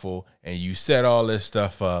powerful, and you set all this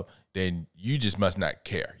stuff up, then you just must not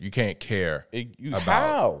care. You can't care about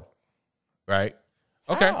How? right?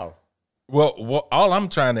 Okay. How? Well, all I'm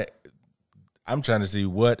trying to see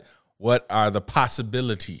what are the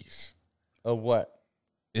possibilities Of what?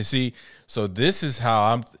 and see. So this is how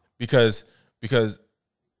I'm because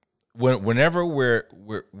whenever we're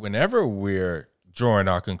drawing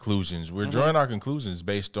our conclusions, we're drawing our conclusions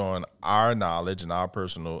based on our knowledge and our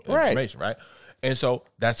personal information, right? And so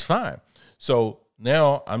that's fine. So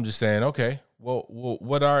now I'm just saying, okay, well,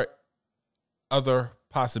 what are other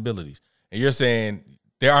possibilities? And you're saying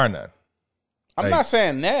there are none. I'm not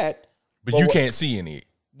saying that. But you can't see any.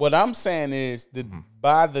 What I'm saying is that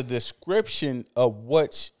by the description of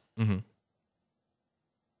what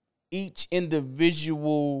each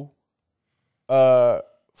individual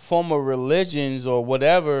form of religions or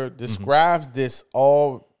whatever describes this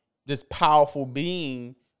powerful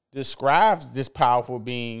being,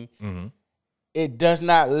 it does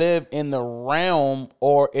not live in the realm,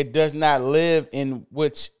 or it does not live in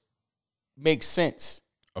which makes sense.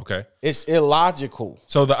 Okay. It's illogical.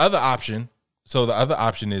 So the other option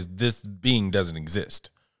is this being doesn't exist.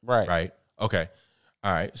 Right. Right. Okay.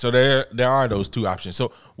 All right. So there are those two options.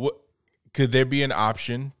 So what could there be an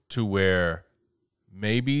option to where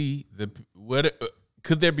maybe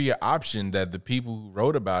could there be an option that the people who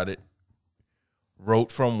wrote about it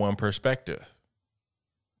wrote from one perspective?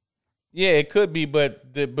 Yeah, it could be, but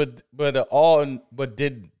why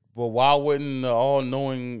wouldn't the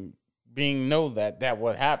all-knowing being know that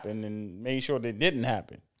would happen and made sure that didn't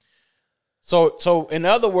happen? So in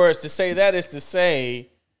other words, to say that is to say,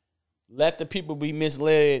 let the people be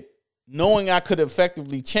misled, knowing I could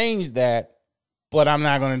effectively change that, but I'm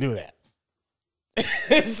not going to do that.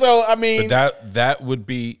 So I mean, but that would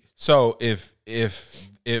be so if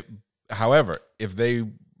however, if they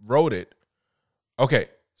wrote it, okay,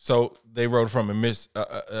 so they wrote from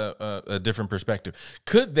a different perspective.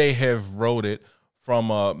 Could they have wrote it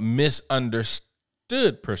from a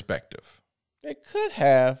misunderstood perspective? They could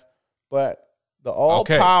have, but the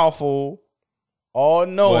all-powerful,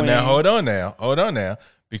 all-knowing. Well, now hold on now,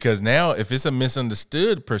 because now if it's a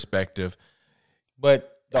misunderstood perspective, but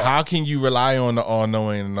how can you rely on the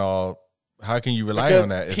all-knowing and all? How can you rely on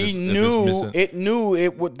that? He knew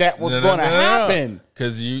that was going to happen.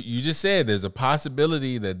 Because you just said there's a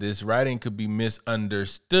possibility that this writing could be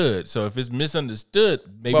misunderstood. So if it's misunderstood,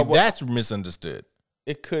 maybe that's misunderstood.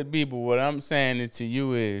 It could be, but what I'm saying it to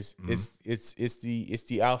you is it's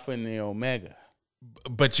the Alpha and the Omega.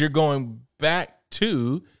 But you're going back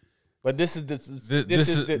to. But this is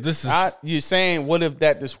you're saying, what if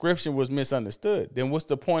that description was misunderstood? Then what's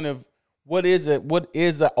the point of what is it? What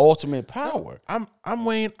is the ultimate power? I'm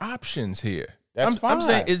weighing options here. That's fine. I'm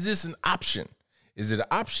saying, is this an option? Is it an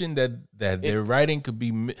option that their writing could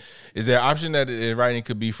be? Is there an option that their writing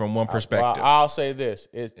could be from one perspective? I'll say this: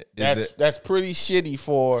 that's pretty shitty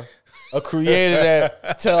for a creator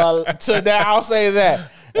that I'll say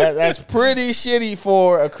that's pretty shitty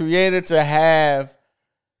for a creator to have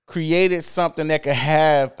created something that could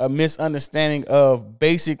have a misunderstanding of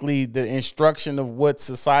basically the instruction of what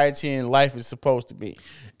society and life is supposed to be.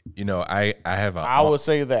 You know, I would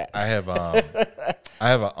say that I have I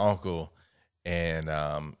have an uncle,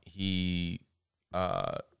 and he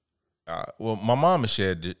well, my mom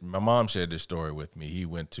shared this story with me. He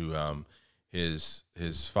went to his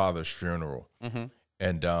father's funeral,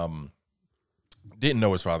 and didn't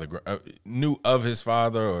know his father, knew of his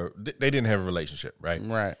father, or they didn't have a relationship, right?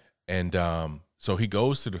 Right. And so he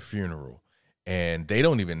goes to the funeral, and they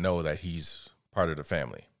don't even know that he's part of the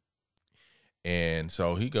family. And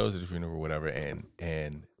so he goes to the funeral or whatever,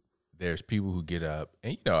 and there's people who get up,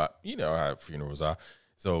 and you know how funerals are.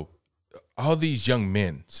 So all these young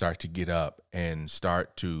men start to get up and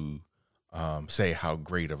start to say how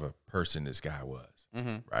great of a person this guy was,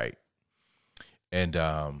 right? And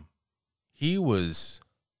he was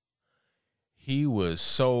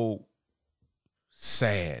so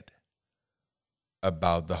sad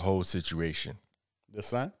about the whole situation. The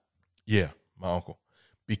son? Yeah, my uncle.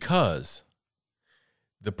 Because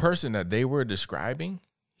the person that they were describing,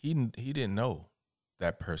 he didn't know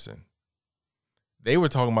that person. They were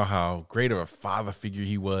talking about how great of a father figure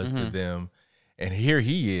he was to them. And here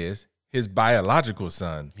he is, his biological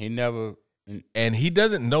son. And he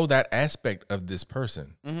doesn't know that aspect of this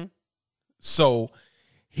person. So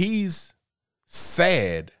he's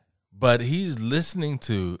sad, but he's listening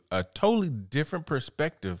to a totally different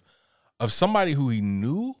perspective of somebody who he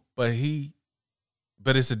knew, but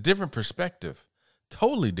it's a different perspective,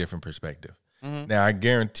 totally different perspective. Now, I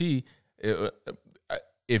guarantee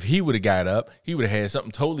if he would have got up, he would have had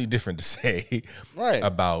something totally different to say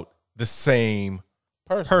about the same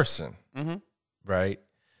person, right?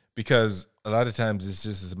 Because a lot of times it's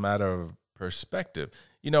just a matter of perspective.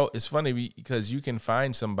 You know, it's funny because you can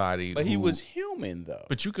find somebody, but he was human though.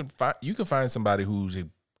 But you can find somebody who's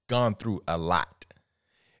gone through a lot,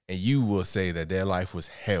 and you will say that their life was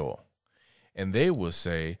hell, and they will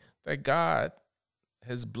say that God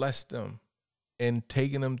has blessed them and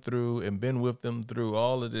taken them through and been with them through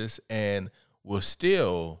all of this, and will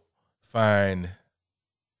still find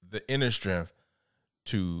the inner strength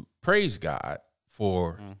to praise God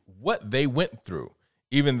for what they went through.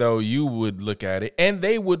 Even though you would look at it and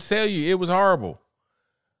they would tell you it was horrible,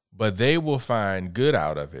 but they will find good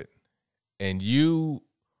out of it. And you,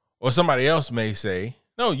 or somebody else may say,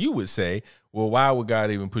 no, you would say, well, why would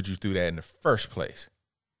God even put you through that in the first place?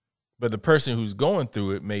 But the person who's going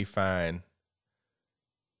through it may find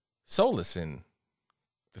solace in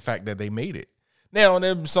the fact that they made it. Now, and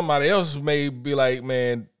then somebody else may be like,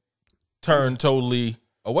 man, turn totally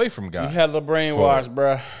away from God. You had the brainwash,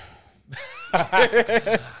 bruh.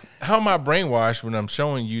 How am I brainwashed when I'm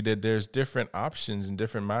showing you that there's different options and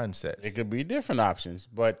different mindsets? It could be different options,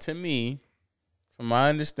 but to me, from my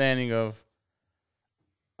understanding of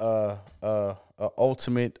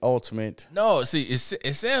ultimate. No, see,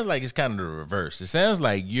 it sounds like it's kind of the reverse. It sounds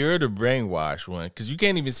like you're the brainwashed one because you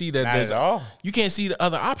can't even see that Not there's at all. You can't see the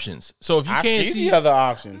other options. So if you I can't see the other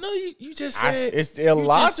options, no, you just said it's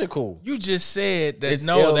illogical. You just said that It's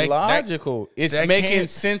no, illogical. It's that making can't-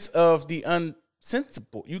 sense of the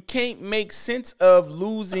unsensible. You can't make sense of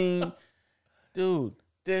losing, dude.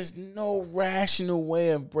 There's no rational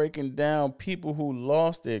way of breaking down people who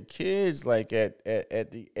lost their kids like at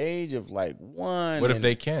the age of like 1. What if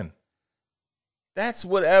they can? That's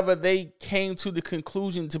whatever they came to the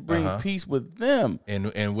conclusion to bring peace with them.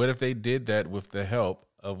 And what if they did that with the help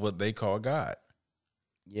of what they call God?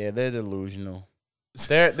 Yeah, they're delusional.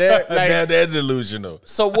 They're like, they're delusional.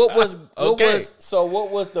 So what was Okay.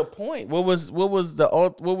 what was the point? What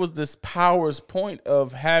was this power's point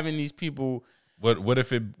of having these people? What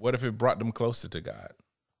if it brought them closer to God?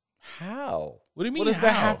 How? What do you mean? What does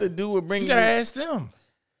that have to do with bringing? You gotta ask them.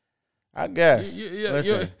 I guess.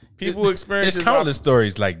 Listen, people experiences. There's countless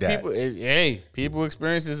stories like that. People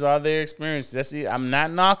experiences are their experiences. That's it. I'm not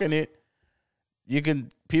knocking it.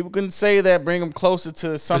 People can say that, bring them closer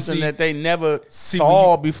to something that they never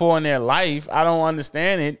saw before in their life. I don't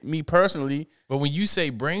understand it, me personally. But when you say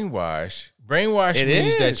brainwash, Brainwash It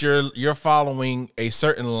means is. that you're following a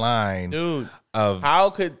certain line Dude, of how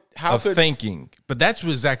could thinking. But that's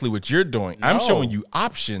exactly what you're doing. I'm No. showing you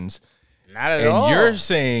options, Not at and all. you're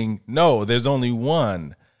saying no, there's only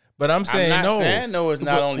one. But I'm saying I'm not no. saying no, it's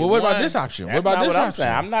not Well, only what one. about this option? That's what about not this what I'm option?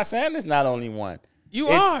 saying. I'm not saying it's not only one. You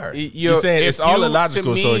It's- are. You're saying if it's all you-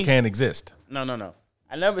 illogical, to so me- it can't exist. No.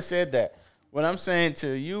 I never said that. What I'm saying to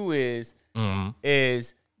you is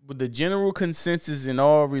with the general consensus in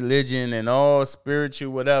all religion and all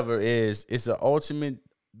spiritual whatever is it's an ultimate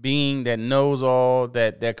being that knows all,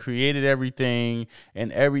 that created everything,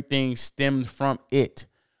 and everything stemmed from it.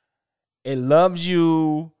 It loves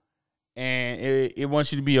you and it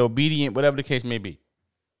wants you to be obedient, whatever the case may be.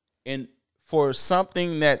 And for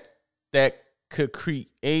something that could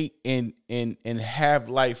create and have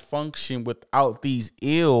life function without these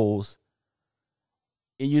ills,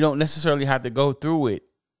 and you don't necessarily have to go through it,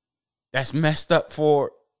 that's messed up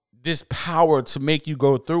for this power to make you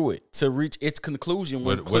go through it, to reach its conclusion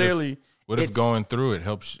when clearly What if it's- going through it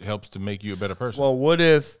helps to make you a better person? well, what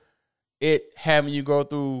if it having you go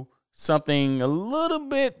through something a little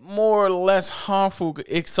bit more or less harmful?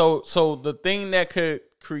 So the thing that could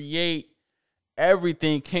create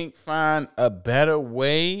everything can't find a better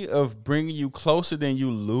way of bringing you closer than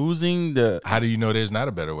you losing the. How do you know there's not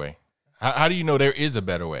a better way? How do you know there is a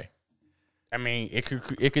better way? I mean, it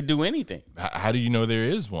could do anything. How do you know there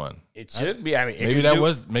is one? It should be. I mean, Maybe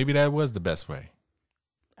that was the best way.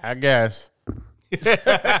 I guess.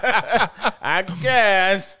 I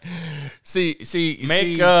guess. See,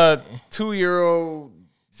 Make a 2-year-old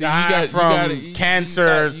die from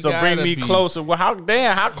cancer you to bring gotta me be- closer. Well,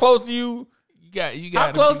 how close do you? You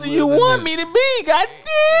How close do you want me to be? God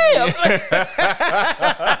damn! Like,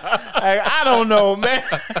 I don't know, man.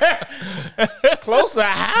 Closer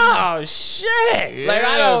how? Shit. Like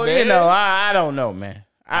I don't, man. I don't know, man.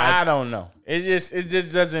 I don't know. It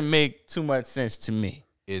just doesn't make too much sense to me.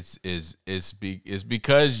 It's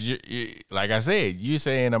because you like I said, you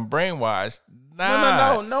saying I'm brainwashed.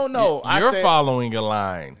 Nah, No. You're following a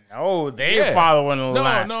line. Oh, they're following the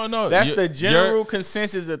line. No. That's the You're- general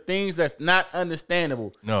consensus of things that's not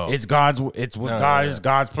understandable. No. It's God's. It's what God is.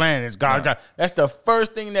 God's plan. It's God. God. That's the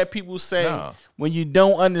first thing that people say when you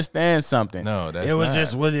don't understand something. No, that's it was not.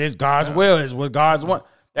 just what it's God's will. It's what God's want.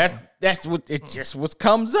 That's what it's just what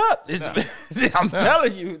comes up. I'm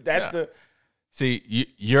telling you, that's the. See,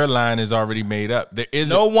 your line is already made up. There is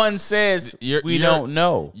No one says we don't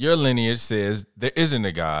know. Your lineage says there isn't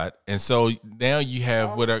a God, and so now you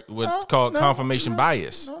have what's called confirmation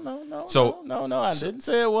bias. No. So- no. I didn't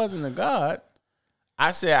say it wasn't a God.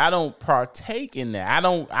 I said I don't partake in that.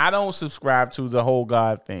 I don't subscribe to the whole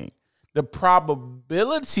God thing. The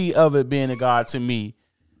probability of it being a God to me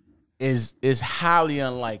is highly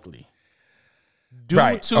unlikely.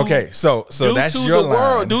 Right. Okay. So that's your line.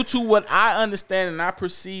 World, due to what I understand and I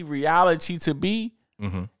perceive reality to be,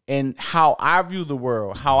 and how I view the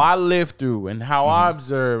world, how I live through, and how I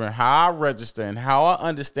observe, and how I register, and how I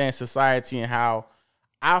understand society, and how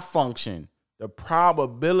I function, the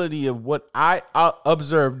probability of what I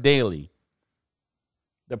observe daily,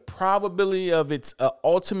 the probability of its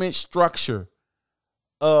ultimate structure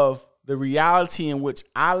of the reality in which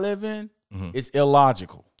I live in is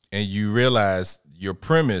illogical. And you realize your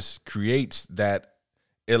premise creates that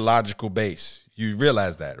illogical base. You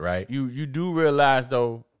realize that, right? You do realize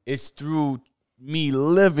though it's through me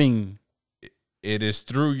living. It is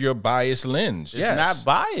through your biased lens. It's Yes. not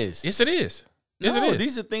biased. Yes, it is. Yes, No, it is.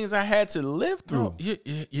 these are things I had to live through. No,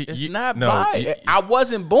 It's not biased. I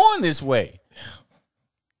wasn't born this way.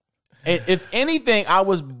 And if anything, I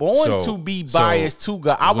was born to be biased to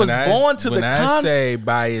God. I was born to the When I concept. say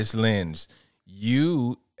biased lens,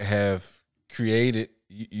 you have created.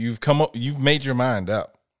 You've come up. You've made your mind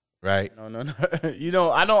up, right? No. You know,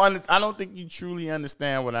 I don't think you truly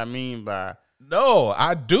understand what I mean by. No,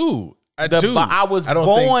 I do. I do. I was I don't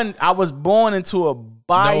think- I was born into a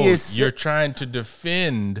bias. No, you're trying to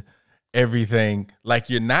defend everything like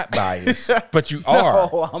you're not biased, but you are.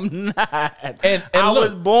 No, I'm not. And I look-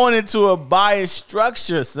 was born into a biased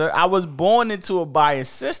structure, sir. I was born into a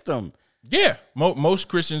biased system. Yeah, most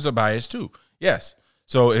Christians are biased too. Yes.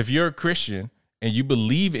 So if you're a Christian and you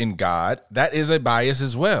believe in God, that is a bias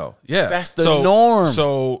as well. Yeah, That's the norm.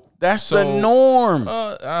 That's the norm.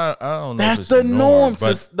 I don't know. That's if it's the norm.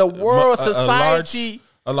 but The world, a society.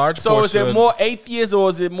 large So is portion. it more atheists or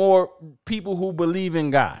is it more people who believe in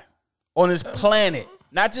God on this planet?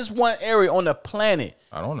 Not just one area, on the planet.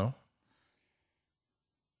 I don't know.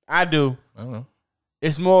 I do. I don't know.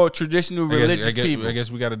 It's more traditional religious people. I guess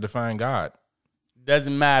we got to define God.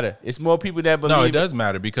 Doesn't matter. It's more people that believe. No, it does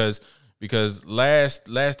matter because because last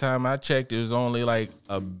time I checked, it was only like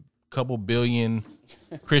a couple billion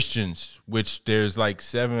Christians, which there's like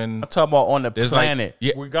 7. I'm talking about on the planet.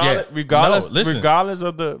 Regardless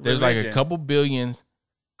of the there's religion. like a couple billion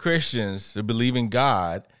Christians that believe in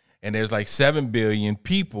God, and there's like 7 billion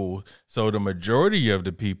people. So the majority of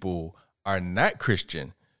the people are not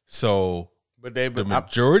Christian. So the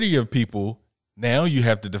majority of people, now you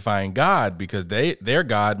have to define God, because their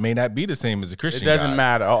God may not be the same as a Christian God. It doesn't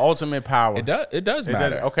matter. Ultimate power. It does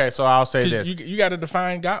matter. Okay, so I'll say this. You got to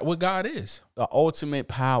define God, what God is. The ultimate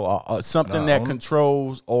power, something that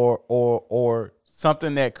controls or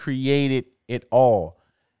something that created it all.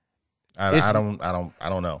 I don't know.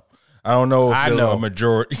 I don't know if a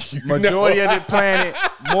majority of the planet,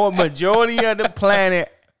 majority of the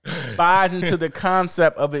planet buys into the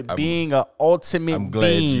concept of it being an ultimate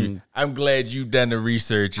being. I'm glad you've done the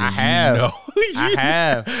research. And I have.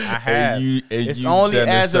 I have. It's only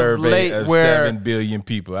as of late where 7 billion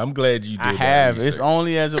people. I'm glad you did. I have. It's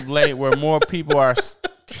only as of late where more people are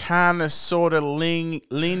kind of sort of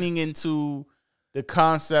leaning into the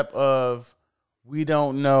concept of, we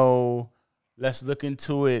don't know, let's look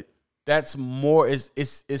into it. That's more.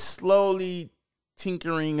 It's slowly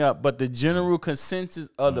tinkering up, but the general consensus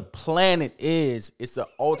of the planet is it's the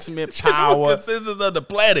ultimate power. Consensus of the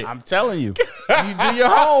planet. I'm telling you, you do your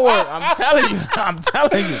homework. I'm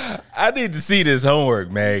telling you. I need to see this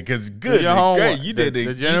homework, man. Because great, you did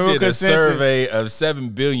a survey of 7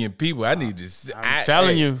 billion people. I need to see. I'm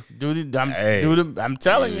telling you, I'm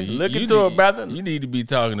telling you, look into it, brother. You need to be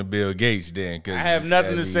talking to Bill Gates then. Cause I have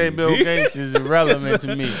nothing to say. Bill Gates is irrelevant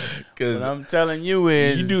to me. Because I'm telling you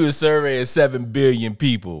is, you do a survey of 7 billion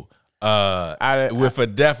people with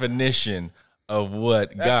a definition of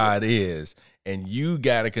what God is, and you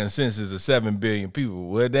got a consensus of 7 billion people.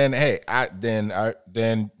 Well, then, hey,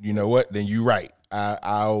 then you know what? Then you right.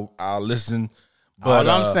 I'll listen. But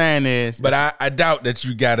all I'm saying is, but I doubt that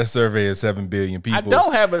you got a survey of 7 billion people. I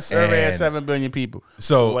don't have a survey of 7 billion people.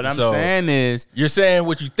 So what I'm saying is, you're saying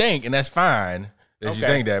what you think, and that's fine that you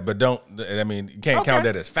think that, but don't. I mean, you can't count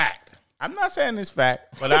that as fact. I'm not saying it's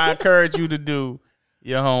fact, but I encourage you to do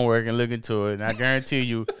your homework and look into it. And I guarantee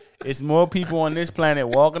you, it's more people on this planet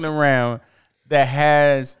walking around that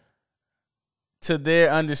has, to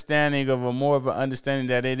their understanding of more of an understanding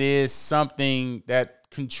that it is something that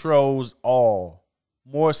controls all,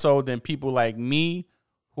 more so than people like me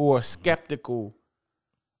who are skeptical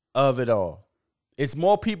of it all. It's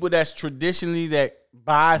more people that's traditionally that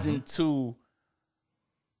buys into,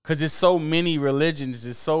 because there's so many religions,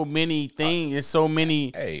 there's so many things, there's so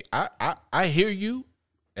many. Hey, I hear you,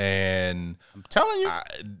 and I'm telling you,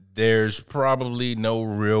 there's probably no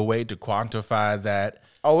real way to quantify that.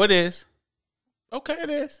 Oh, it is. Okay, it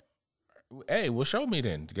is. Hey, well, show me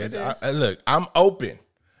then. Look, I'm open.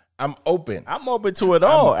 I'm open to it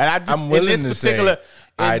all, and I just, I'm willing to say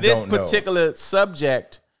this particular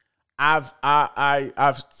subject, I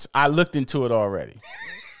looked into it already.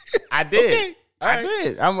 I did. Okay. I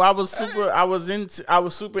did. I was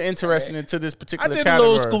super interested into this particular category. I did a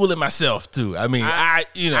little schooling myself too. I mean, I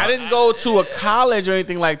didn't go to a college or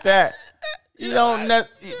anything like that. I did a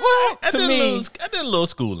little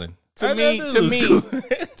schooling. To me,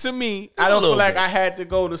 I don't feel like I had to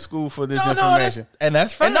go to school for this information.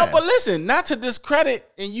 That's fine. But listen, not to discredit,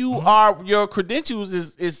 and your credentials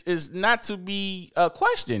is not to be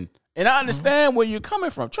questioned. And I understand where you're coming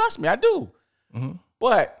from. Trust me, I do. Mm-hmm.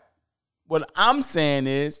 But what I'm saying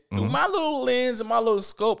is, through my little lens and my little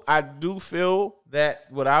scope, I do feel that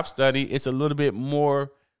what I've studied, it's a little bit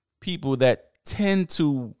more people that tend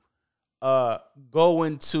to go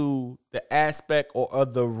into the aspect or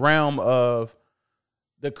of the realm of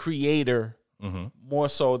the creator more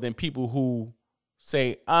so than people who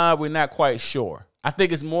say, we're not quite sure. I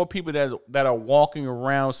think it's more people that are walking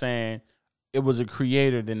around saying it was a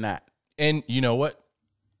creator than not. And you know what?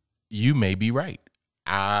 You may be right.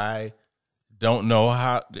 I don't know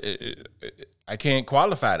how. I can't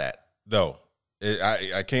qualify that though.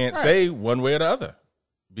 I can't say one way or the other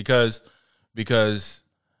because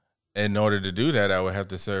in order to do that, I would have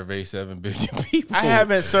to survey 7 billion people. I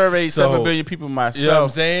haven't surveyed 7 billion people myself. You know what I'm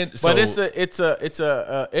saying? But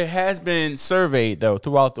it has been surveyed though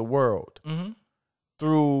throughout the world. Mm-hmm.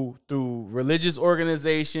 Through religious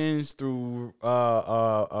organizations, through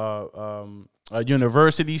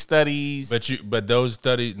university studies. But those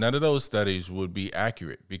studies, none of those studies would be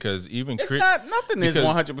accurate because even nothing is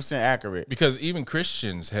 100% accurate. Because even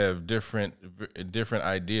Christians have different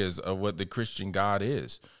ideas of what the Christian God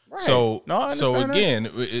is. Right. So again,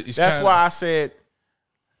 that's why I said,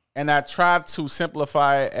 and I tried to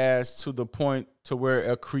simplify it as to the point to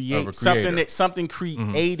where something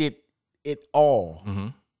created it all. Mm-hmm.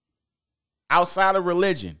 Outside of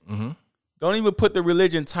religion. Mm-hmm. Don't even put the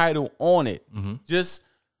religion title on it. Mm-hmm. Just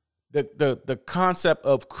the concept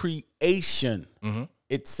of creation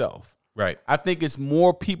itself. Right. I think it's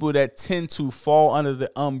more people that tend to fall under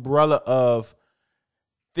the umbrella of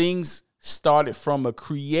things started from a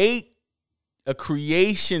creation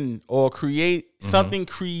or something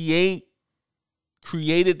created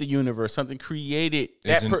the universe, something created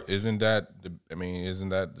isn't that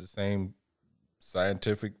the same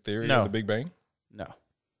scientific theory No. of the Big Bang? No.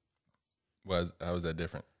 How is that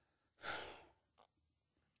different?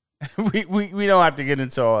 we don't have to get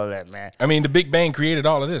into all of that, man. I mean, the Big Bang created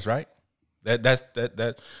all of this, right? That's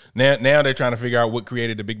now they're trying to figure out what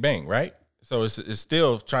created the Big Bang, right? So it's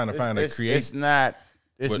still trying to find a create. It's not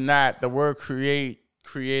the word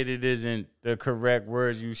created isn't the correct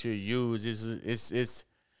word you should use.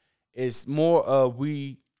 It's more of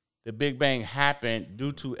the Big Bang happened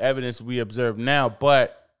due to evidence we observe now,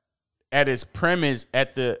 but at its premise,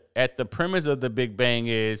 at the premise of the Big Bang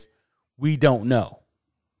is we don't know.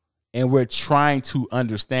 And we're trying to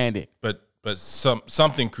understand it. But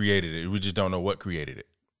something created it. We just don't know what created it.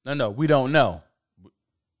 No, we don't know.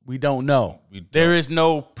 We don't know. There is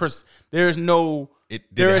no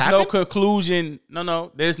conclusion.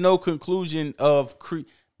 No, there's no conclusion of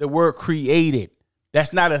the word created.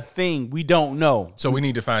 That's not a thing. We don't know. So we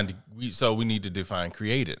need to we need to define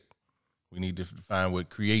created. We need to define what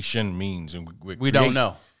creation means, and we don't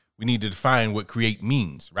know. We need to define what create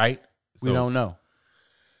means, right? We don't know.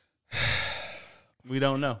 We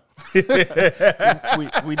don't know.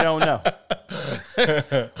 we don't know.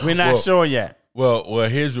 We're not sure yet. Well,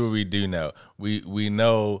 here's what we do know. We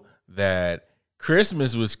know that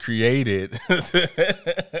Christmas was created.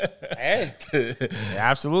 Hey, it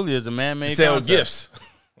absolutely is a man-made sell concept. Gifts.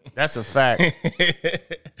 That's a fact.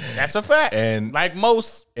 That's a fact. And like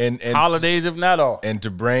most and holidays, if not all. And to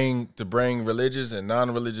bring religious and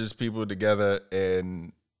non-religious people together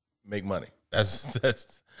and make money.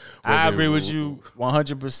 That's. I agree with you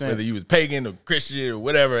 100%. Whether you was pagan or Christian or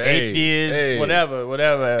whatever, atheist,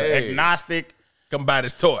 whatever, agnostic. Come buy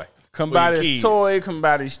this toy. Come buy this toy. Come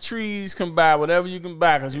buy these trees. Come buy whatever you can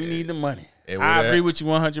buy because we need the money. I agree with you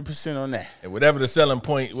 100% on that. And whatever the selling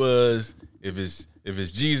point was, if it's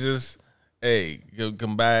Jesus, hey,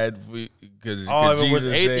 come buy it because if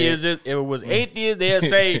it was atheist, they'll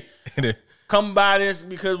say, "Come buy this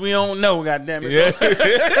because we don't know." God damn it. Yeah.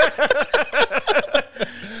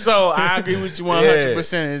 So I agree with you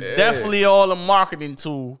 100%. It's definitely all a marketing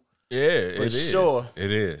tool. Yeah, for sure.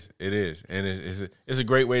 It is, and it's a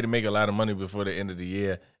great way to make a lot of money before the end of the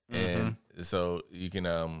year, and so you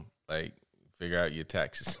can figure out your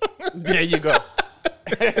taxes. There you go.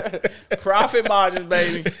 Profit margins,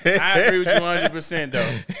 baby. I agree with you 100%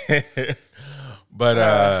 though.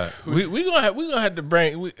 But we gonna have to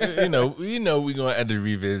bring we gonna have to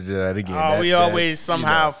revisit that again. We always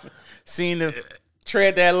somehow seem to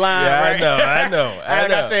tread that line. Yeah, right? I know.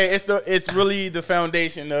 Like I said, it's really the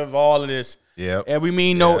foundation of all of this. Yeah, and we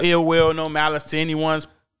mean no ill will, no malice to anyone's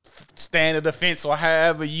stand of the fence or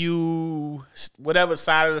whatever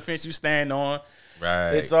side of the fence you stand on.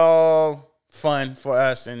 Right, it's all fun for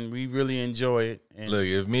us, and we really enjoy it. And look,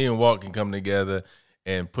 if me and Walt can come together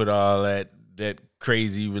and put all that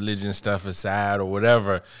crazy religion stuff aside or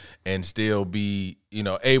whatever, and still be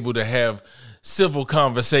able to have civil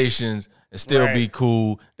conversations and still be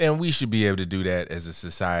cool, then we should be able to do that as a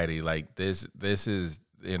society. Like this is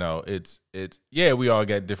it's we all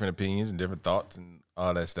got different opinions and different thoughts and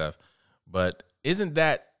all that stuff, but isn't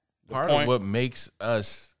that part of what makes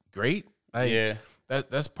us great? Like,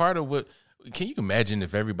 that's part of what. Can you imagine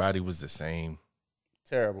if everybody was the same?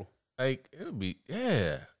 Terrible. Like it would be.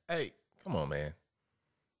 Hey, come on, man.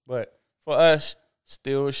 But for us,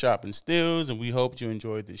 still shopping stills, and we hope you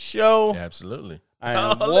enjoyed the show. Absolutely. I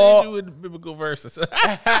am Walt. With the biblical verses.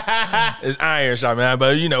 It's iron shot, man.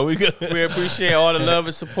 But we appreciate all the love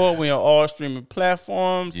and support. We on all streaming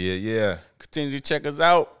platforms. Yeah. Continue to check us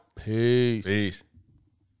out. Peace. Peace.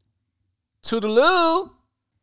 Toodaloo.